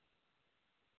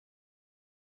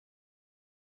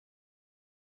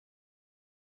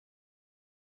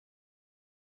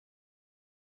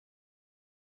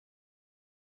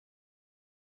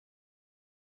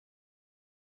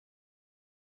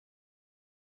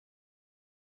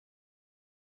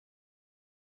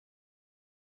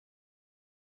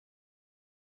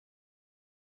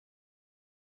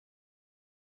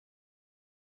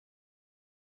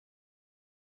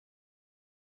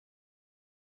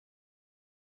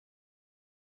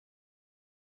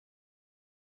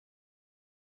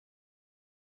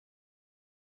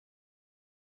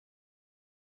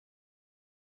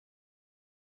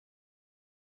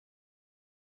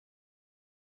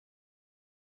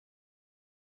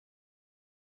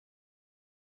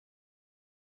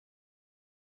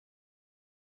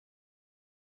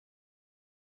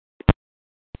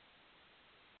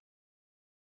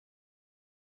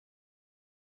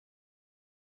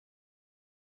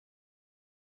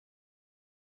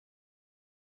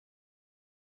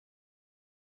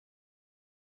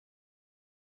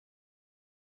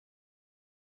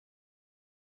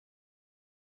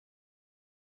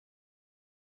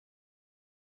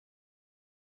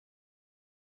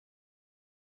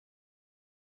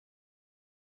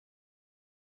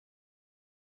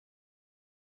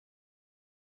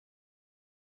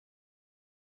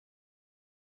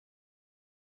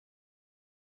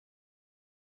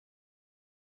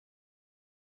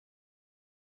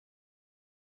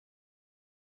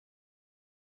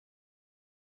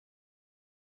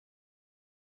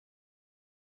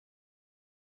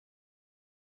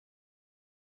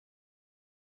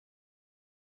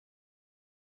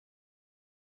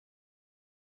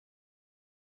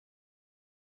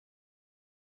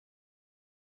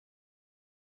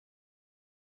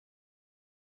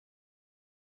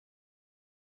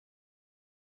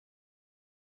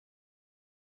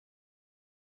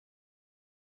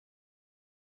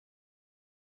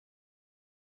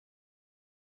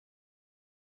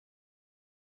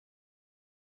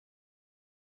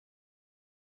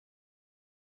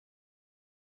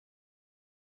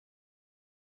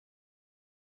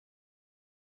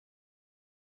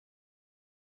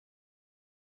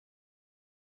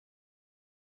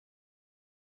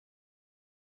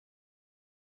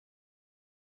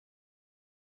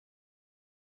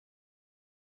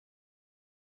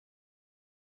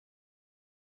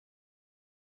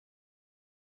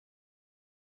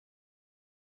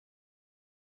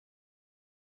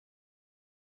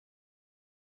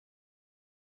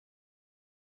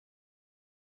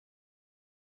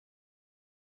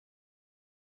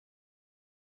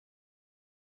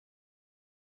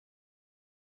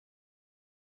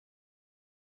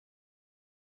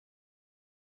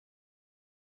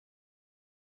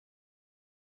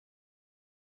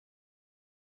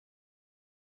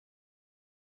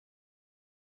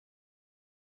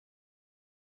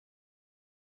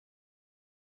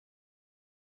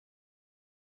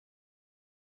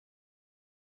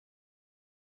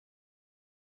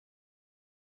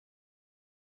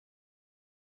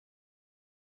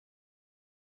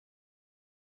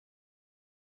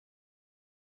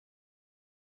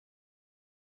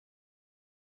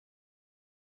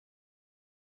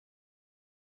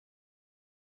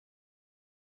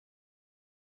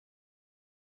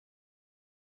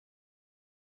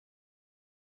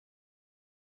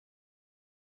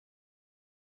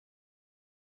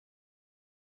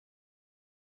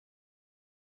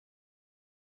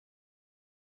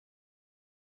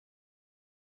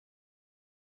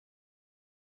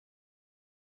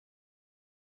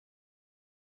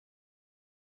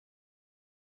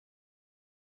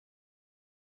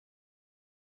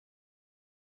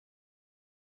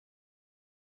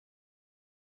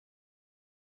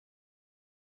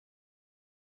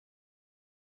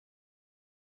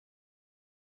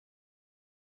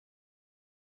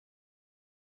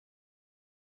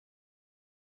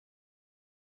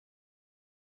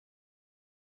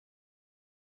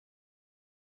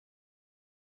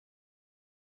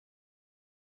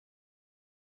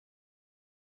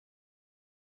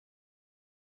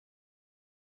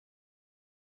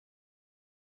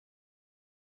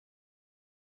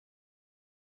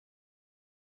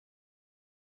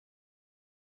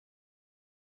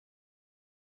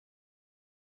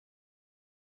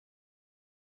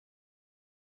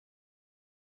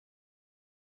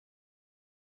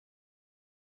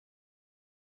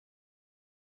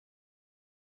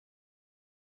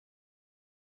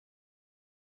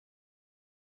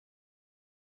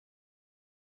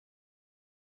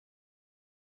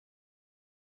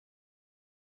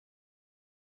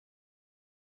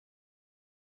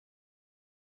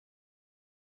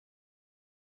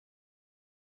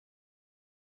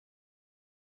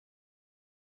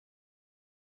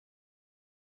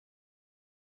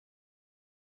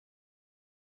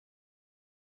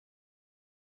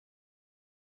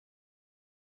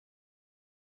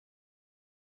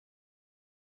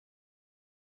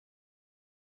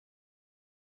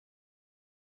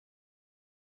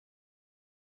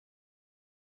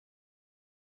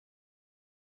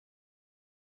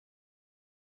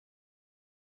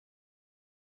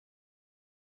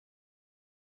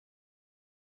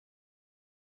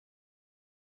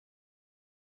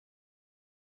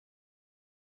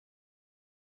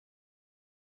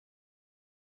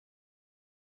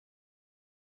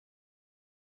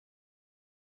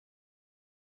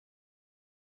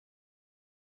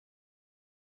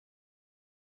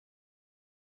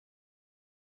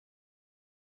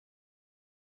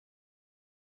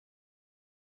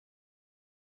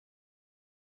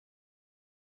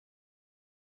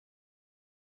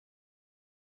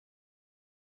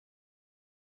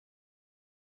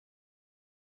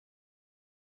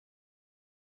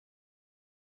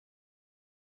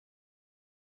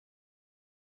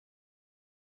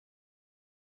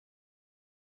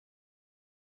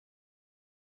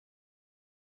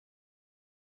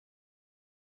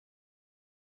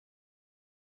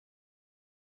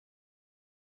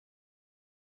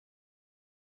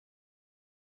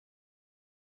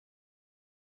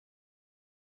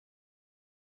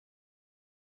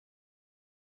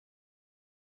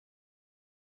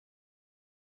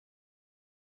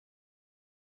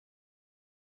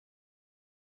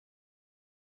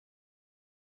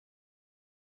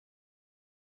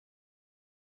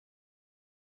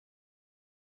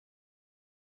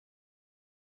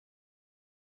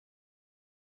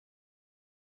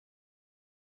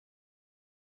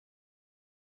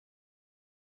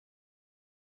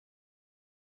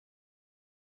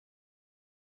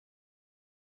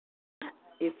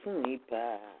 Efun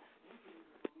ipa.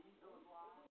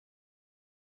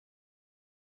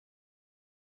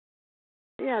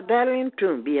 Yeah, darling,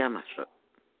 to be a master.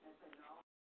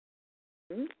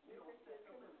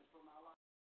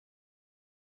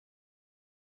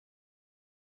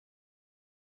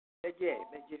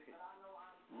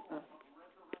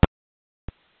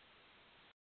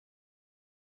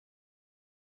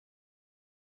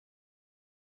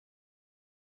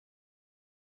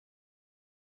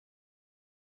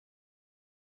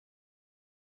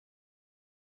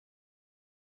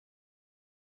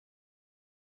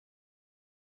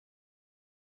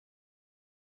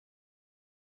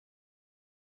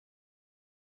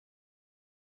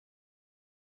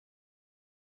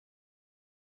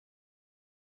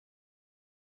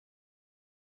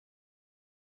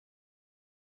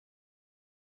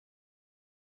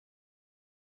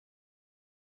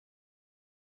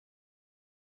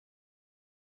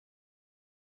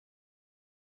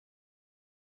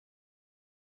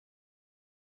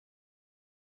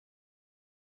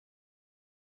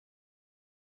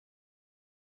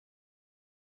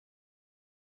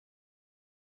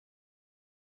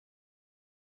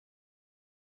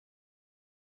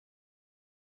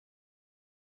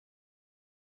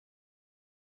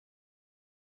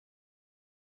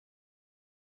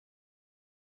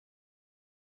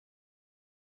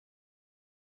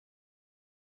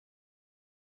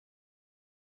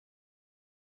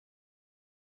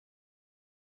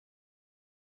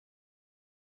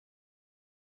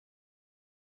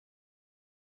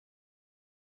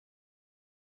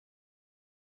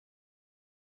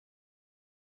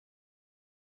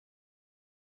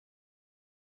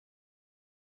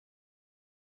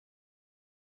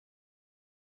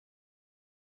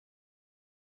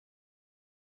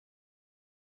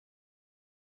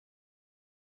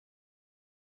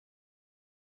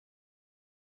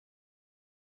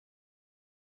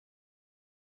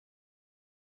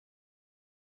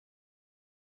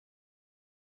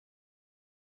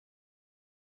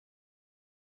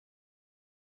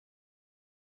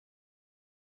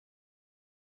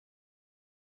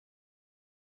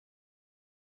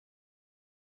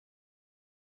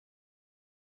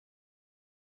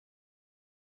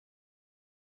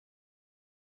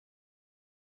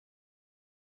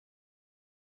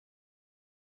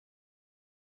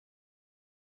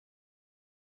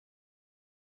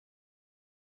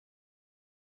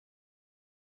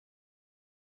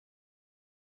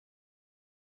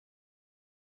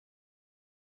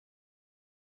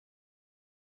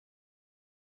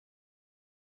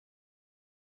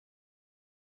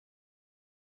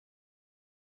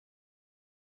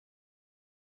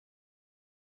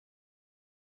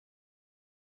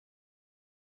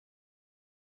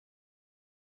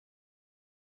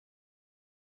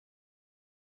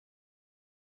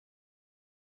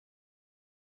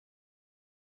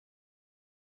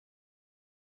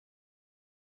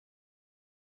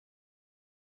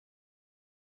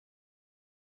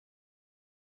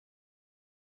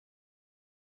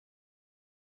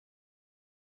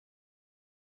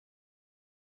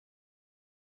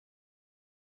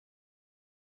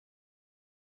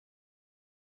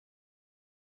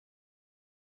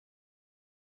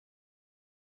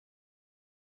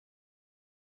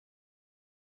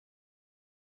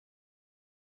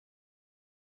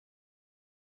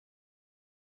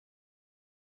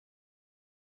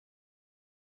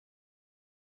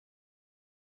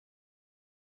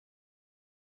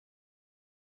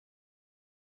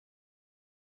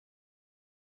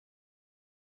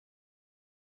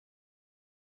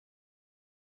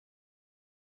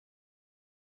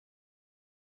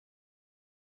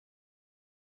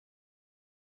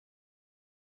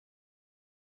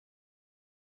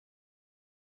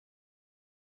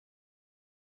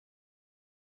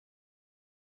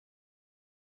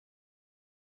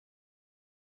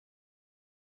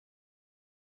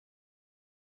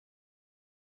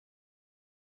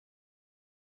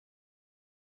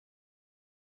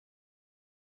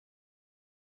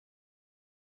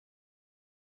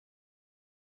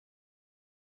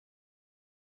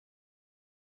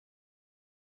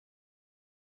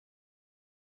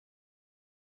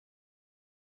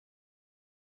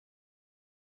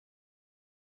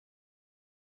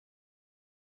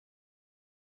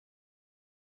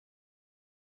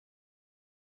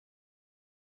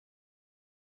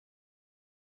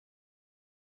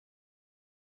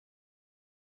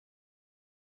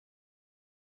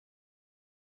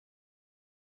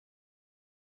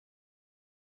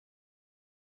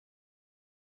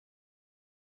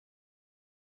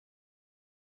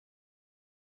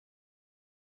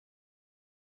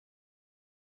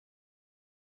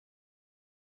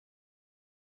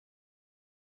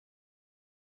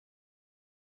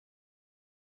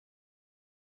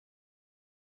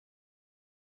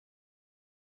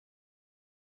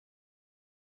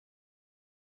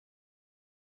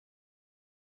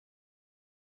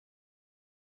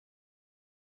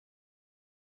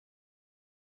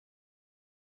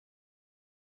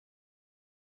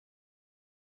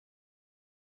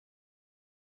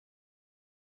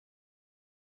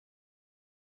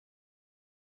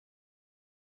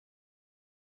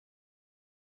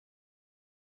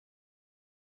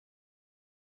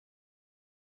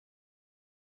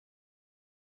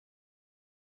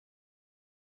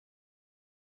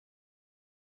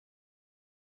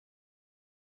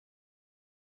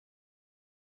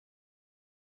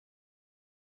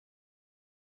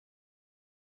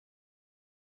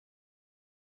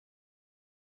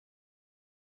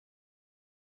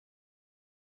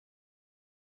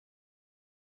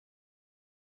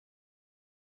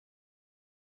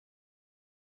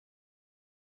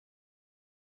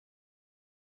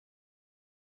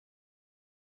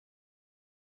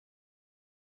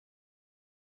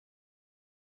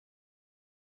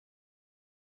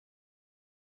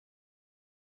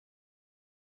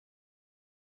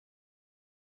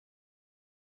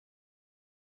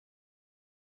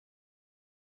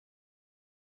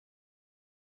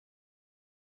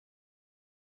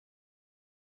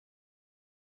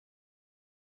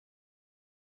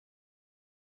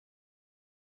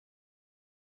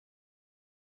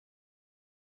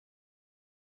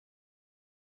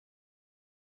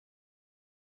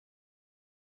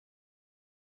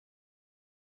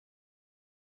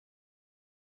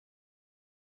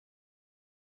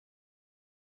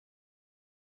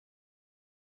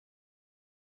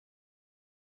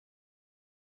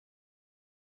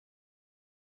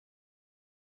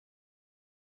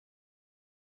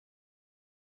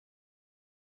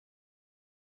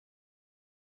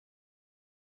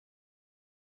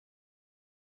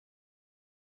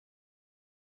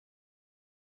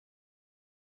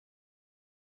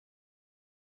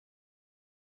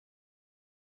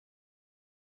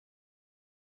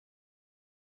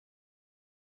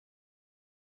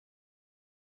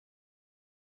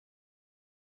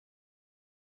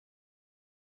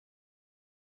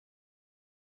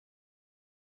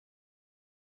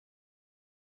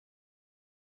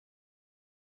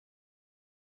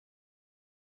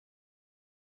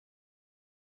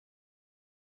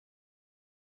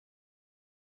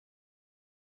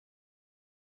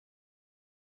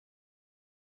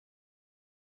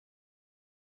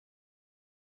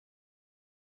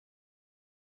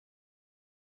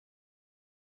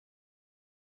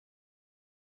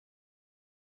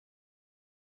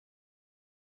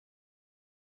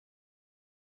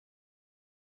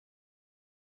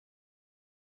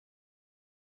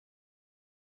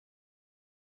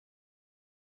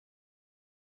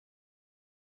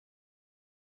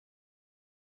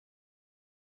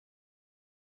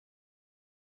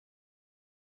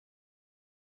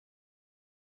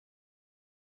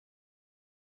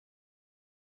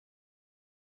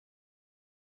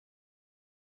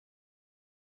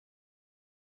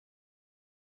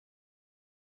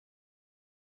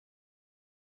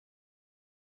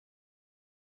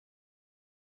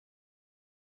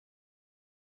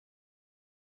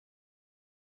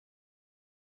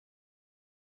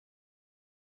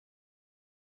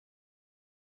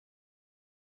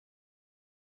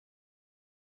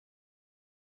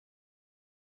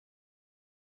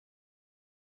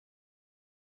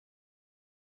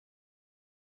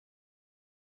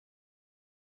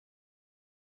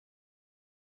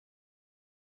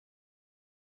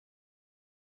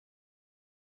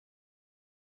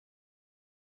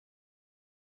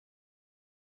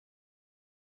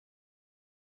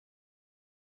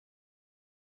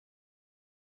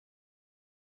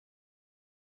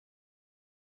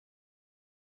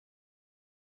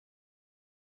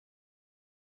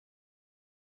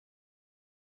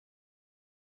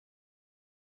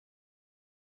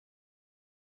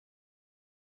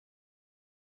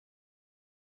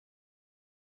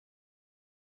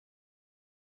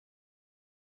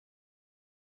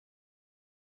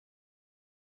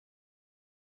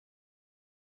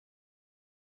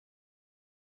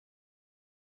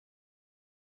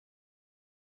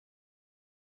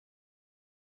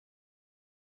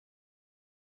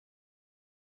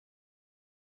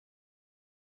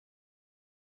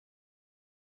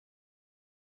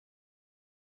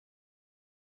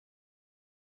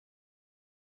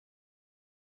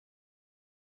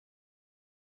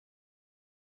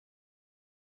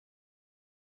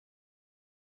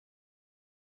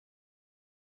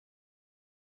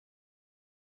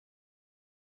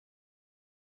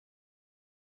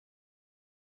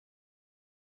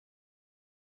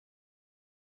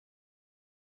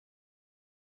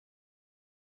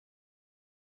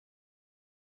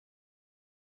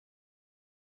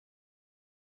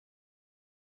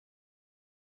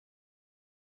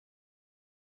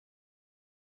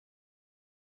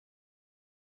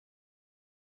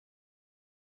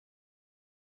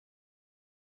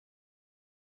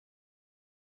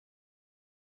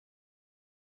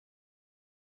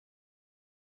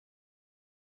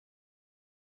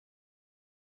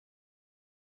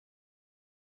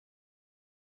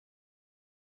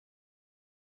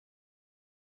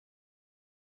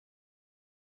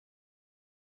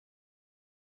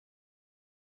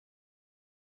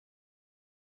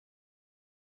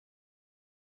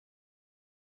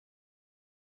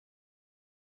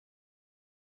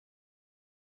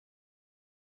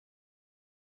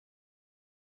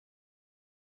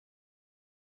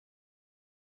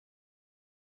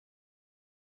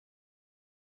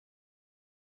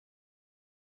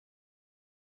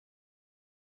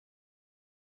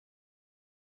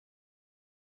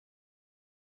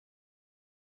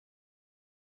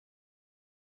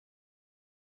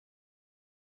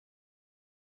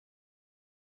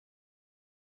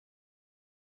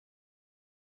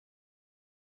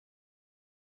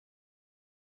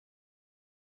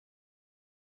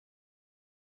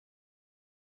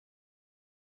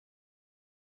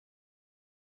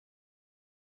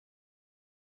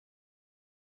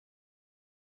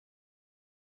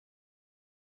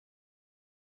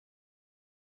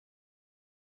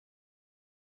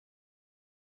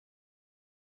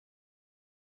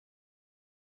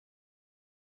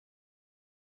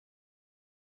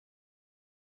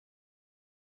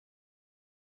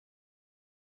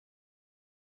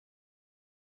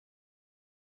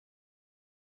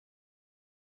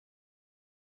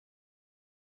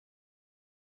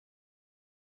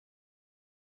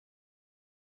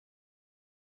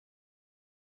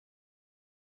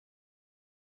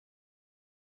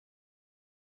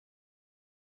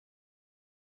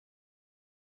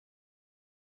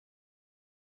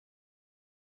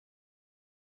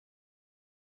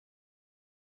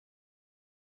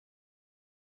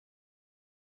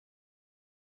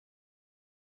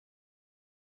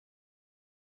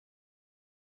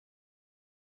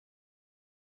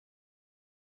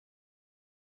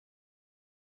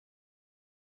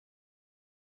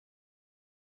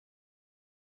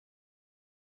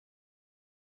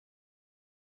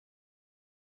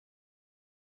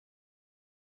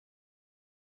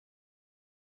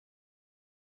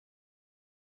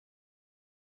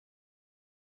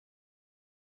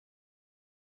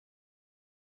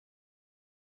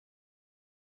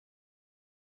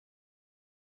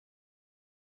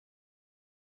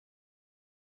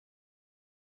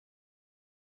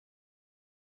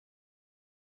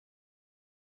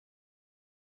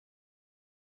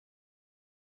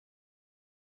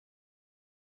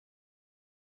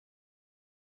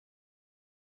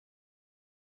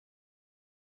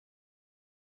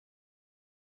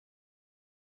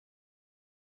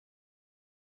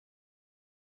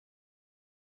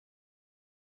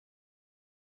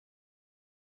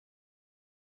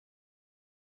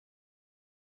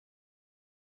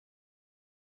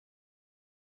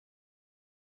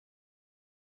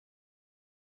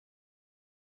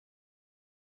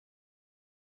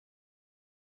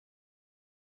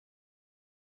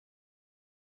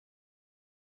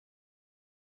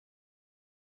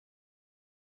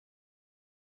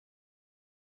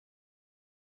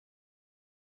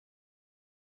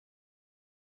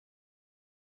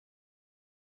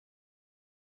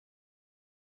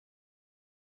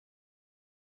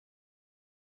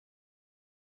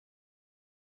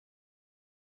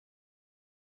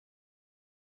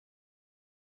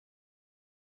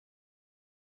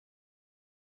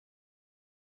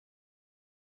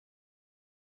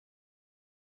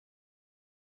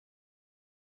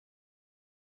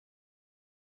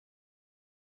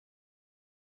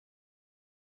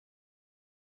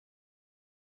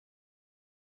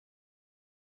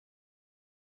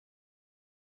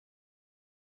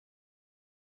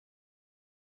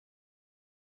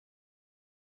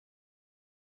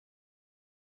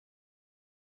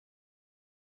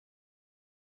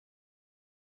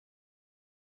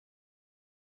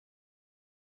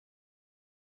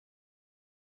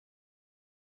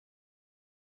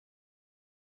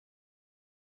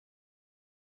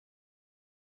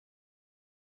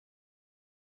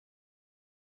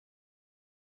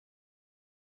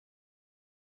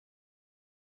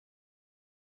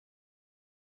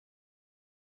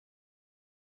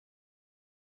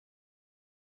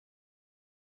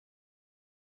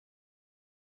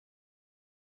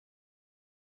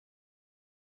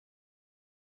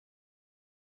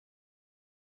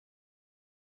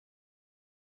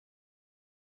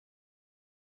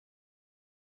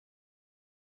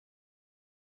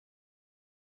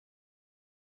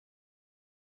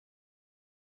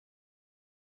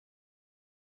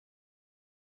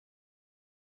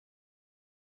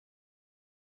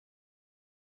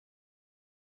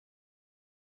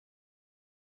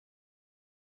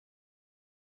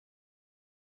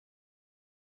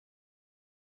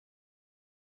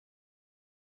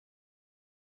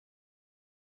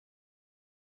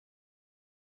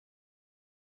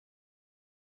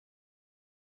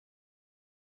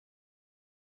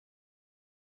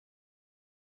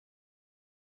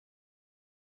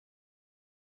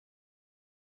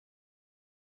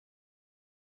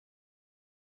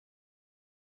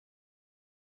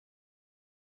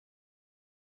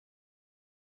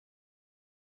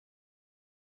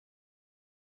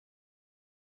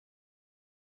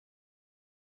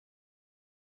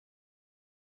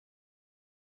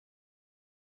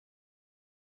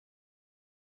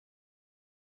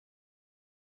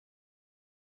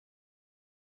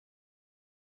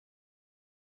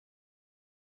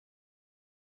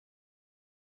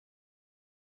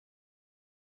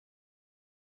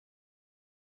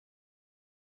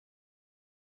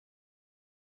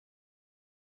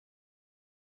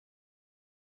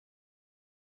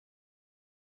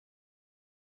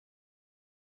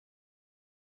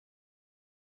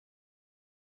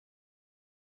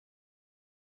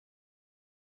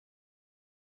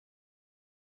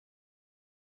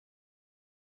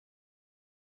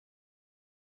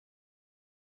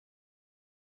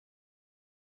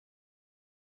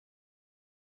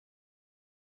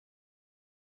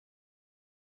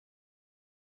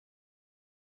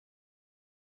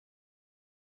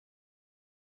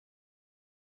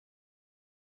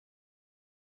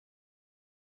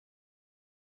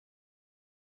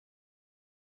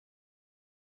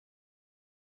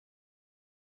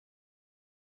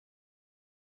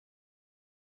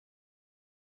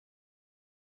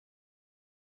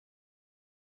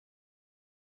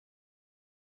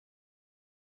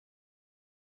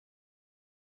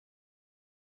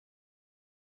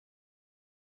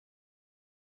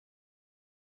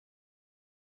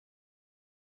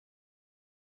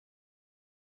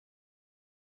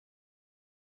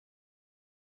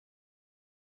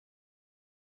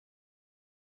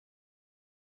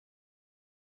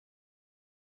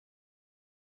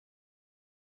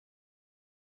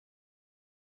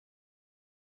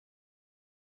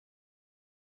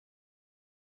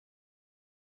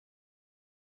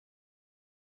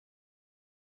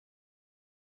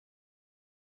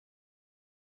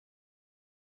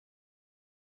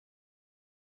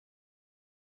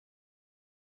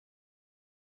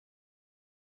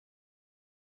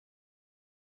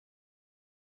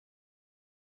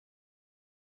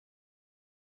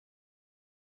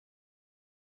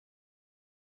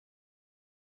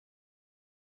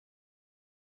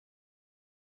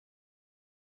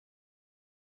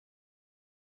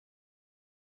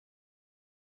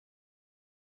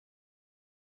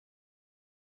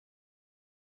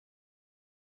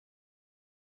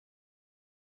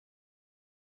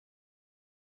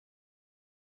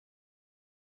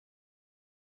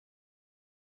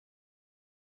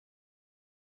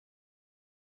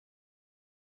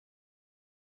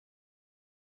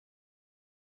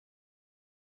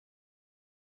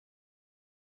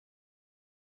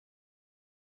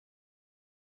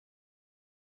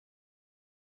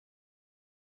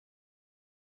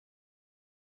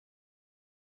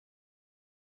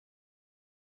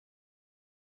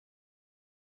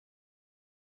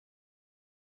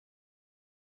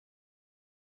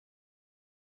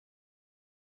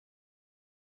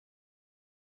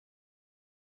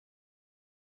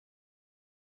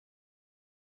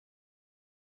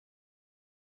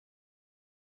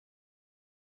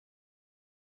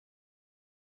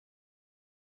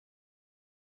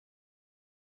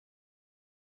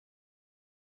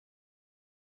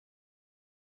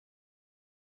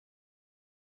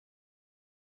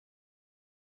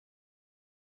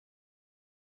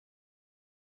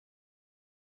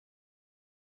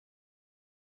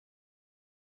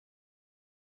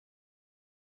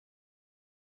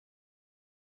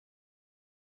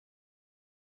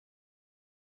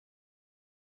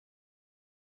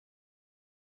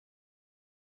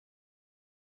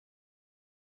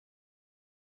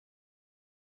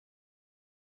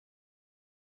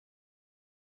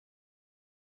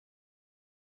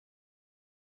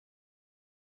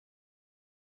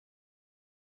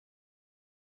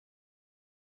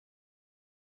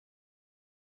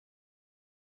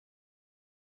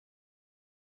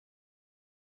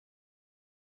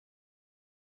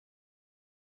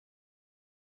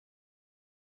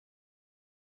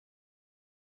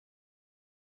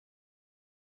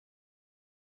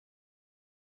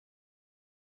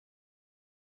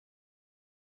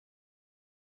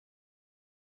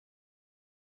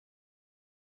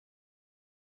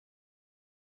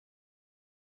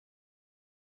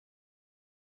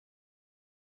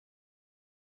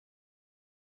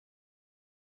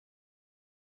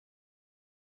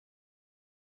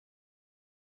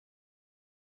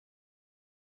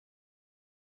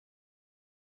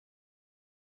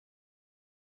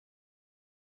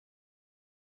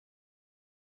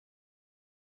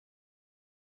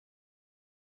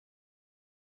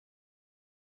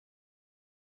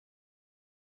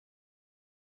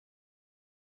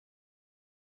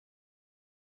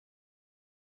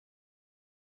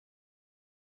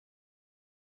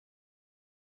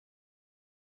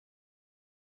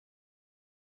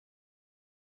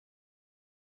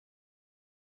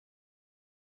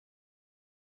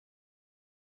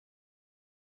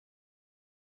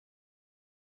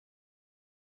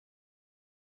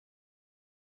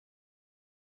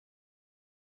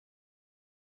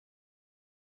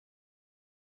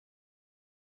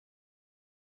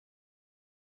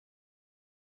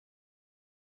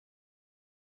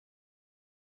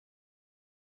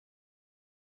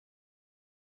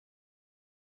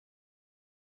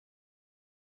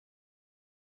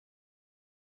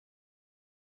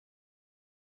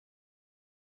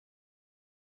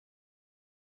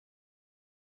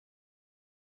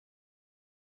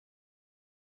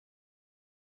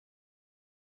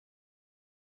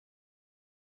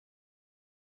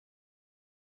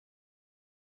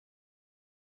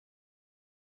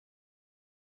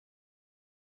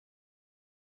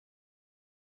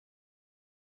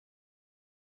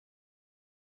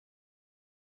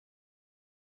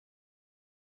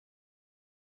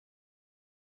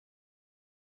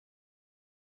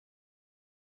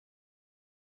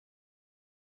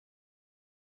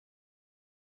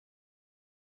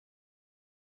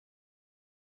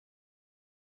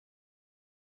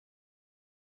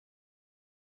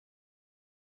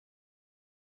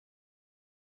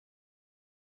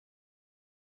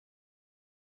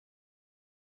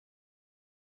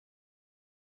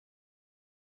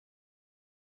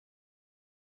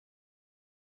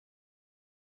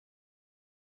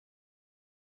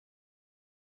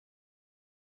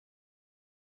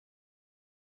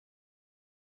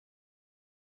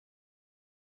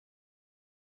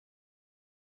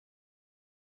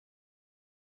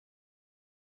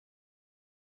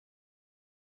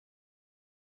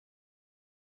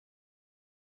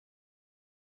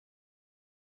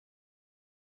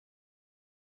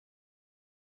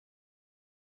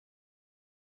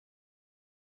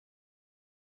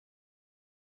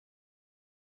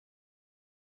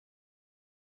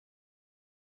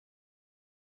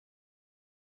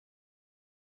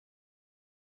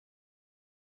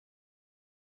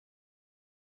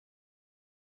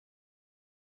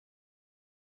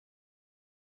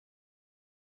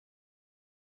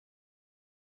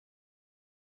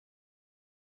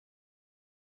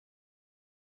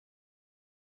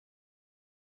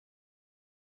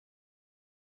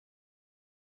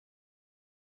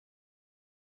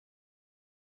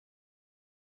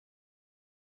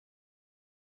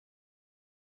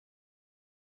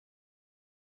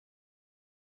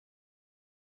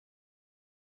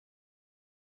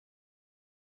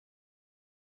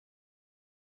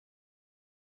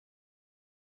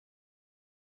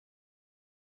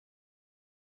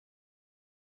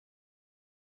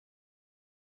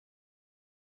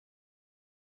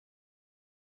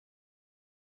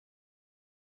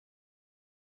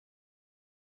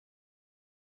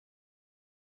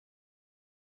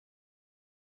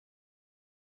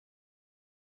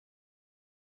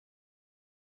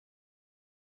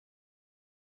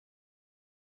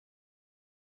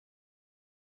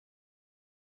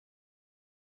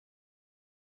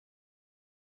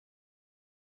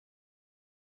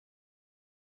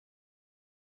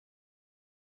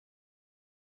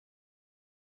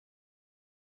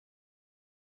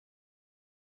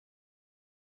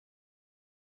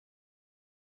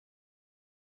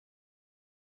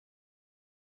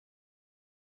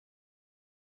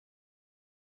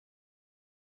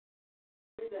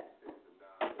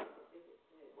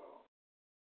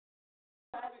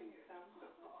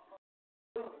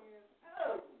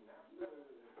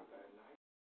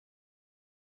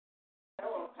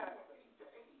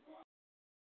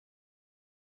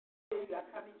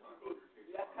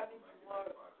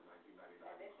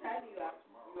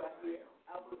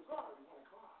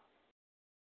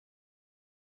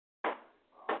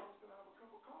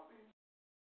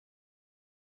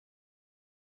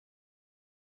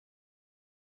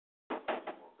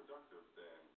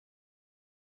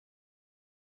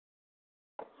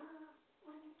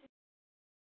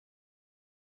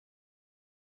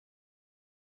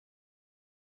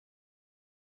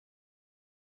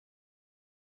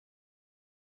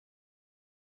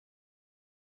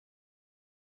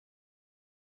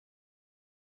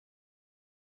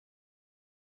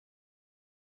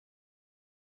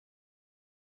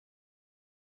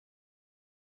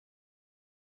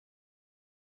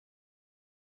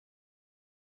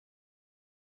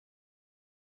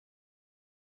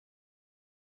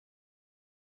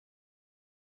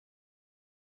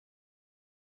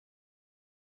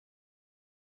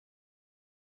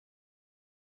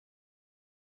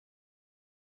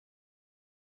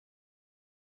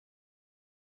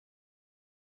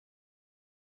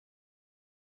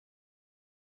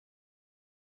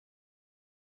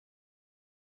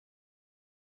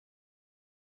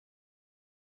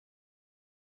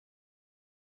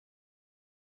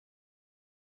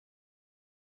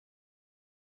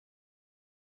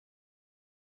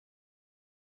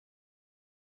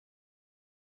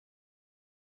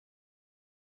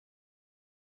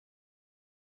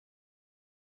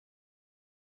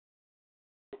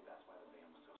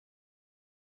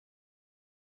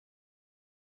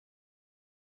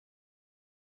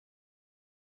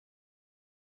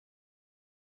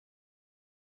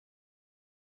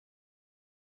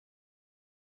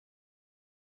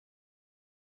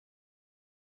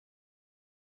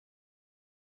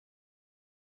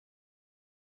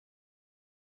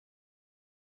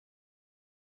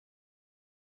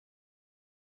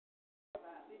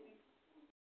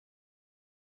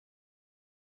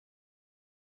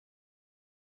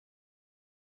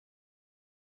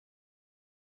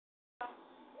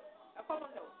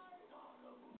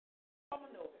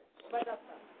 About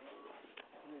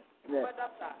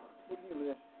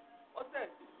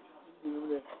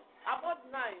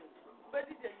 9.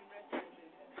 Betty,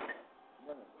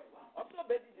 also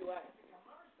Betty, do I?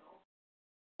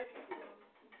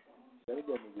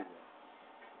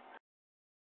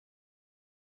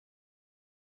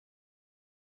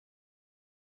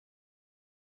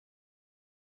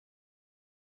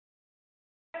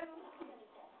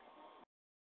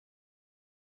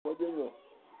 What do you?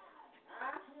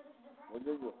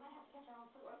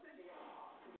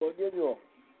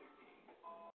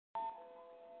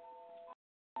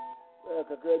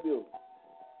 Kakabio.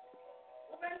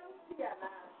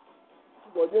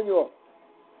 What do you?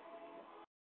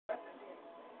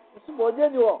 What do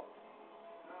you?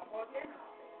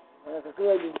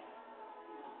 Kakabio.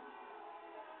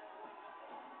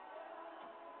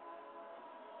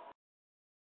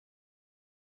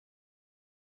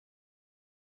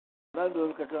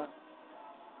 Nando Kaka.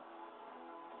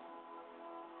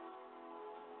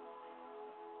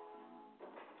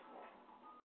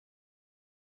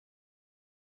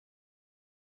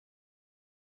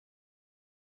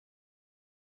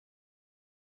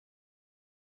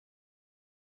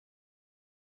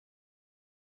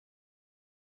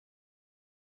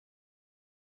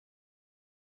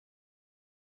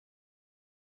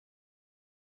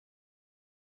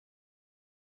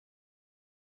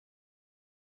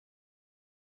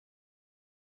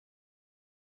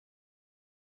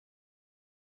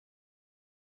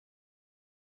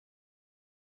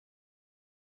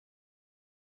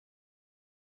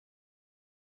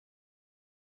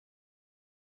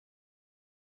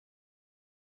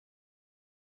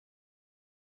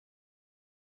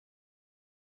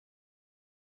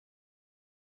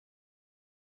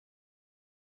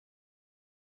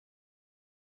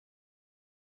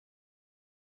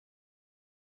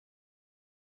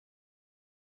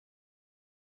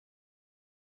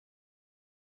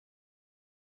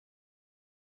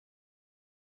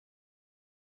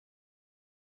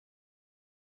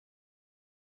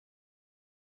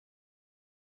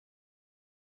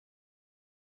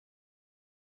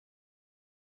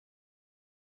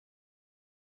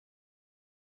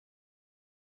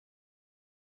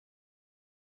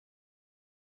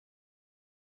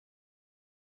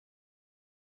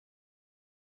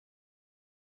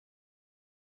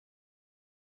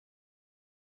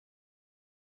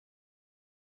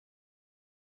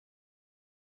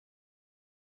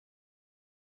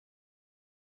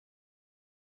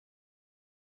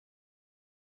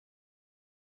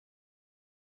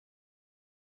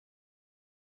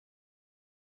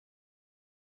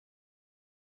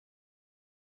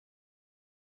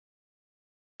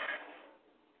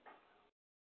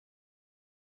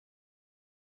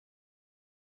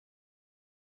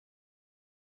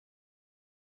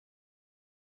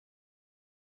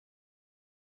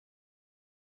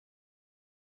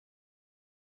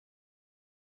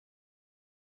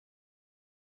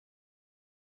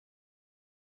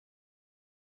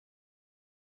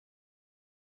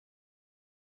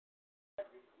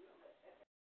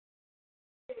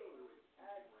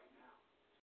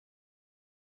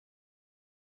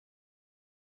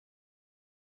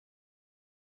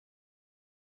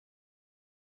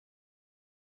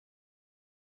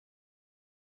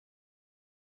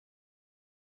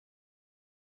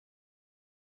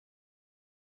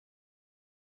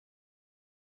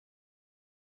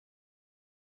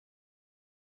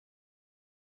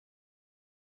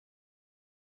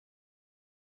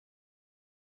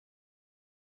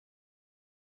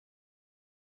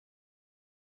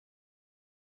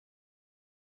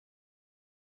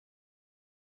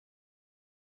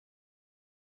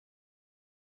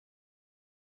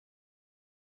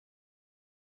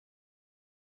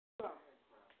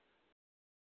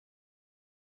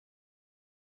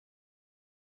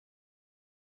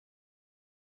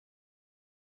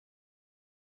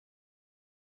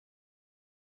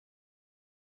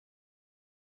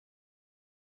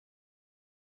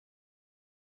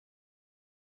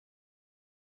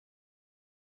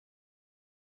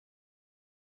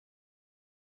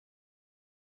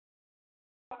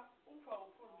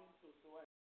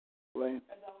 Right.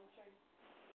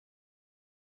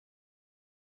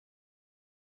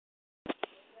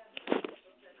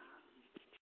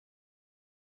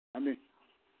 I mean,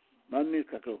 Mammy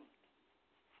Kakao.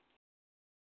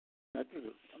 That's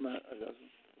it. I'm a dozen.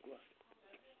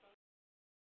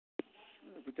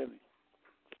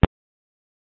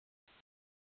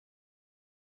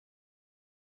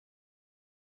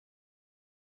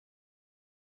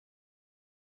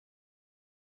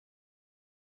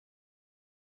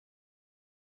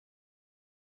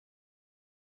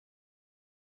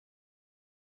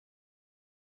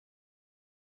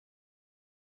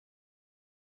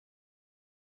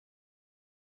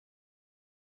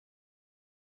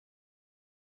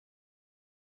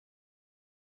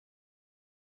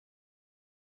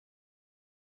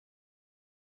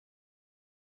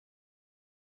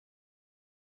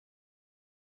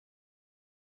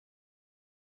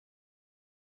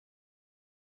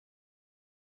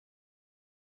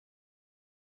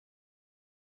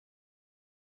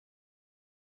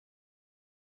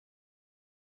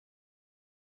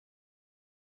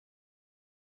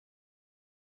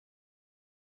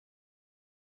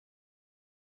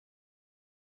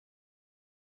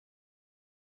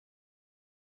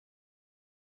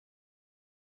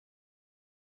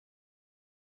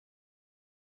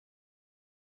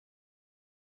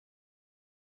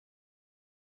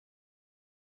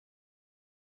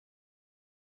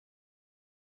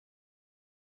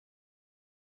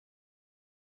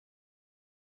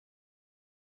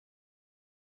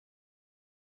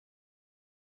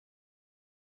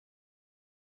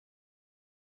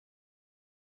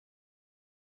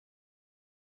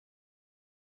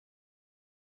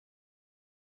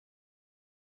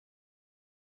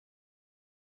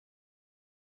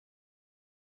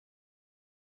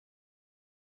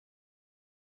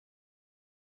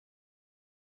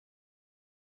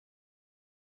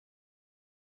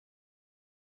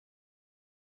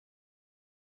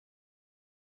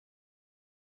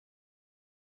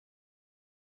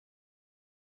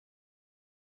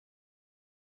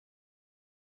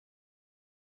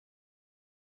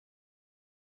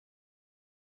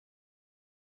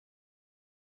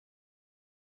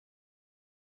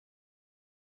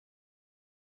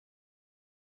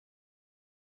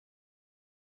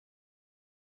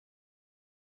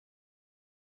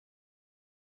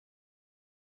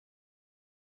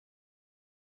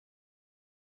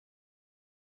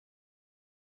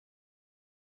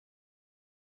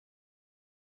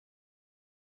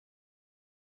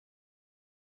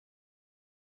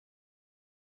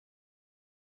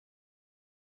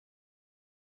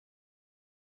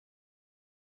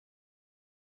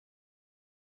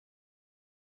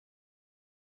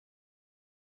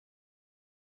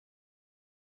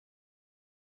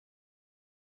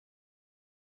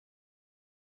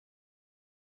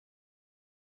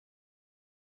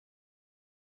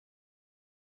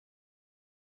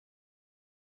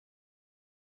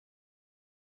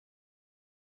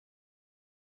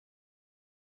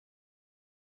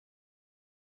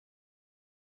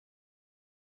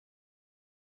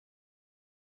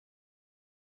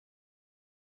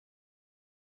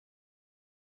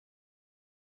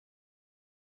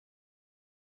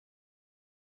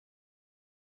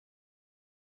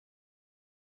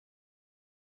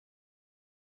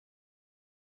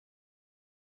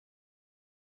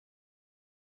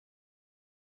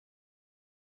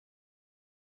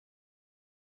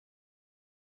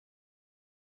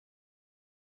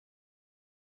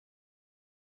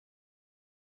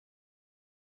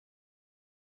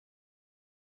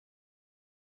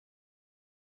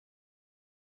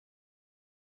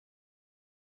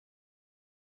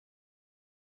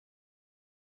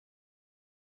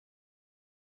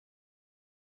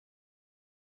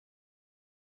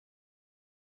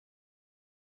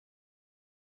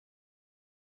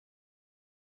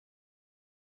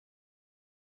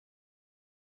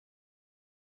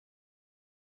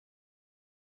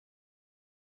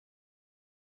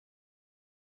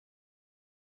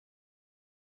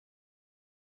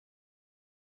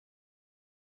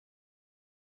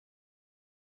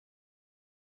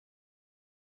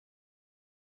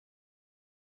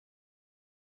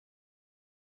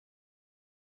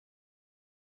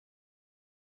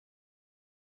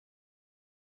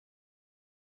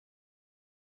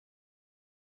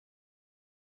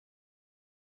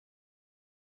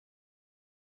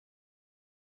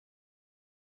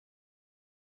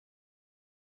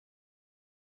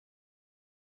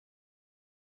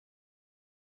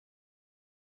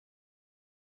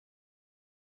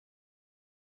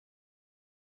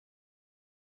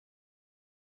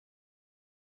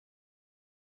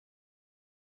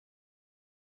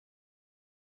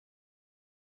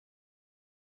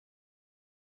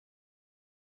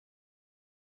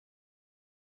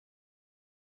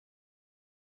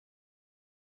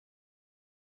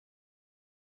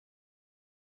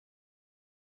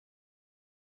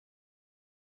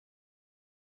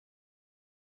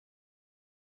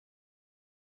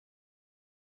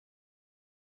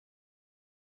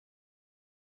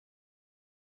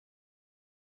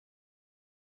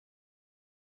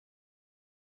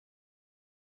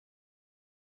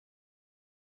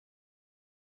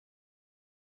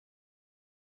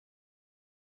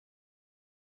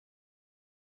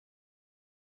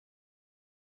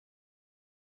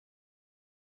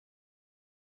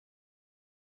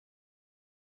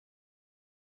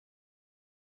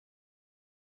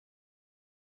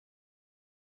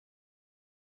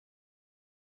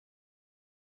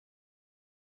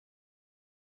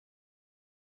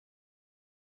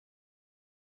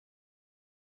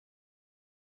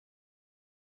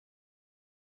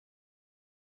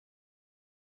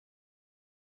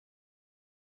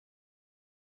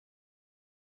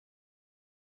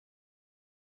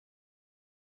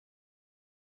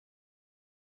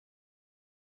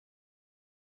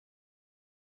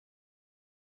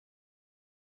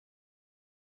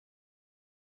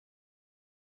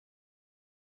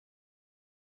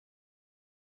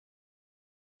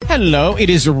 Hello, it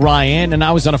is Ryan, and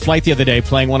I was on a flight the other day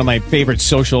playing one of my favorite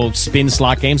social spin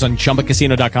slot games on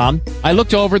ChumbaCasino.com. I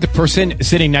looked over at the person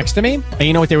sitting next to me, and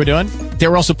you know what they were doing? They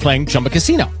were also playing Chumba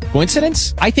Casino.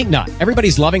 Coincidence? I think not.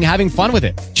 Everybody's loving having fun with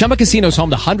it. Chumba Casino is home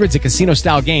to hundreds of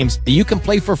casino-style games that you can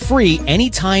play for free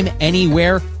anytime,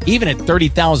 anywhere, even at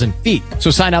 30,000 feet.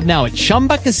 So sign up now at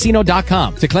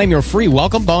ChumbaCasino.com to claim your free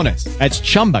welcome bonus. That's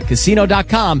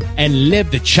ChumbaCasino.com and live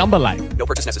the Chumba life. No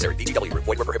purchase necessary. VGW. Void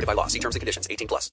where prohibited by law. See terms and conditions. 18+.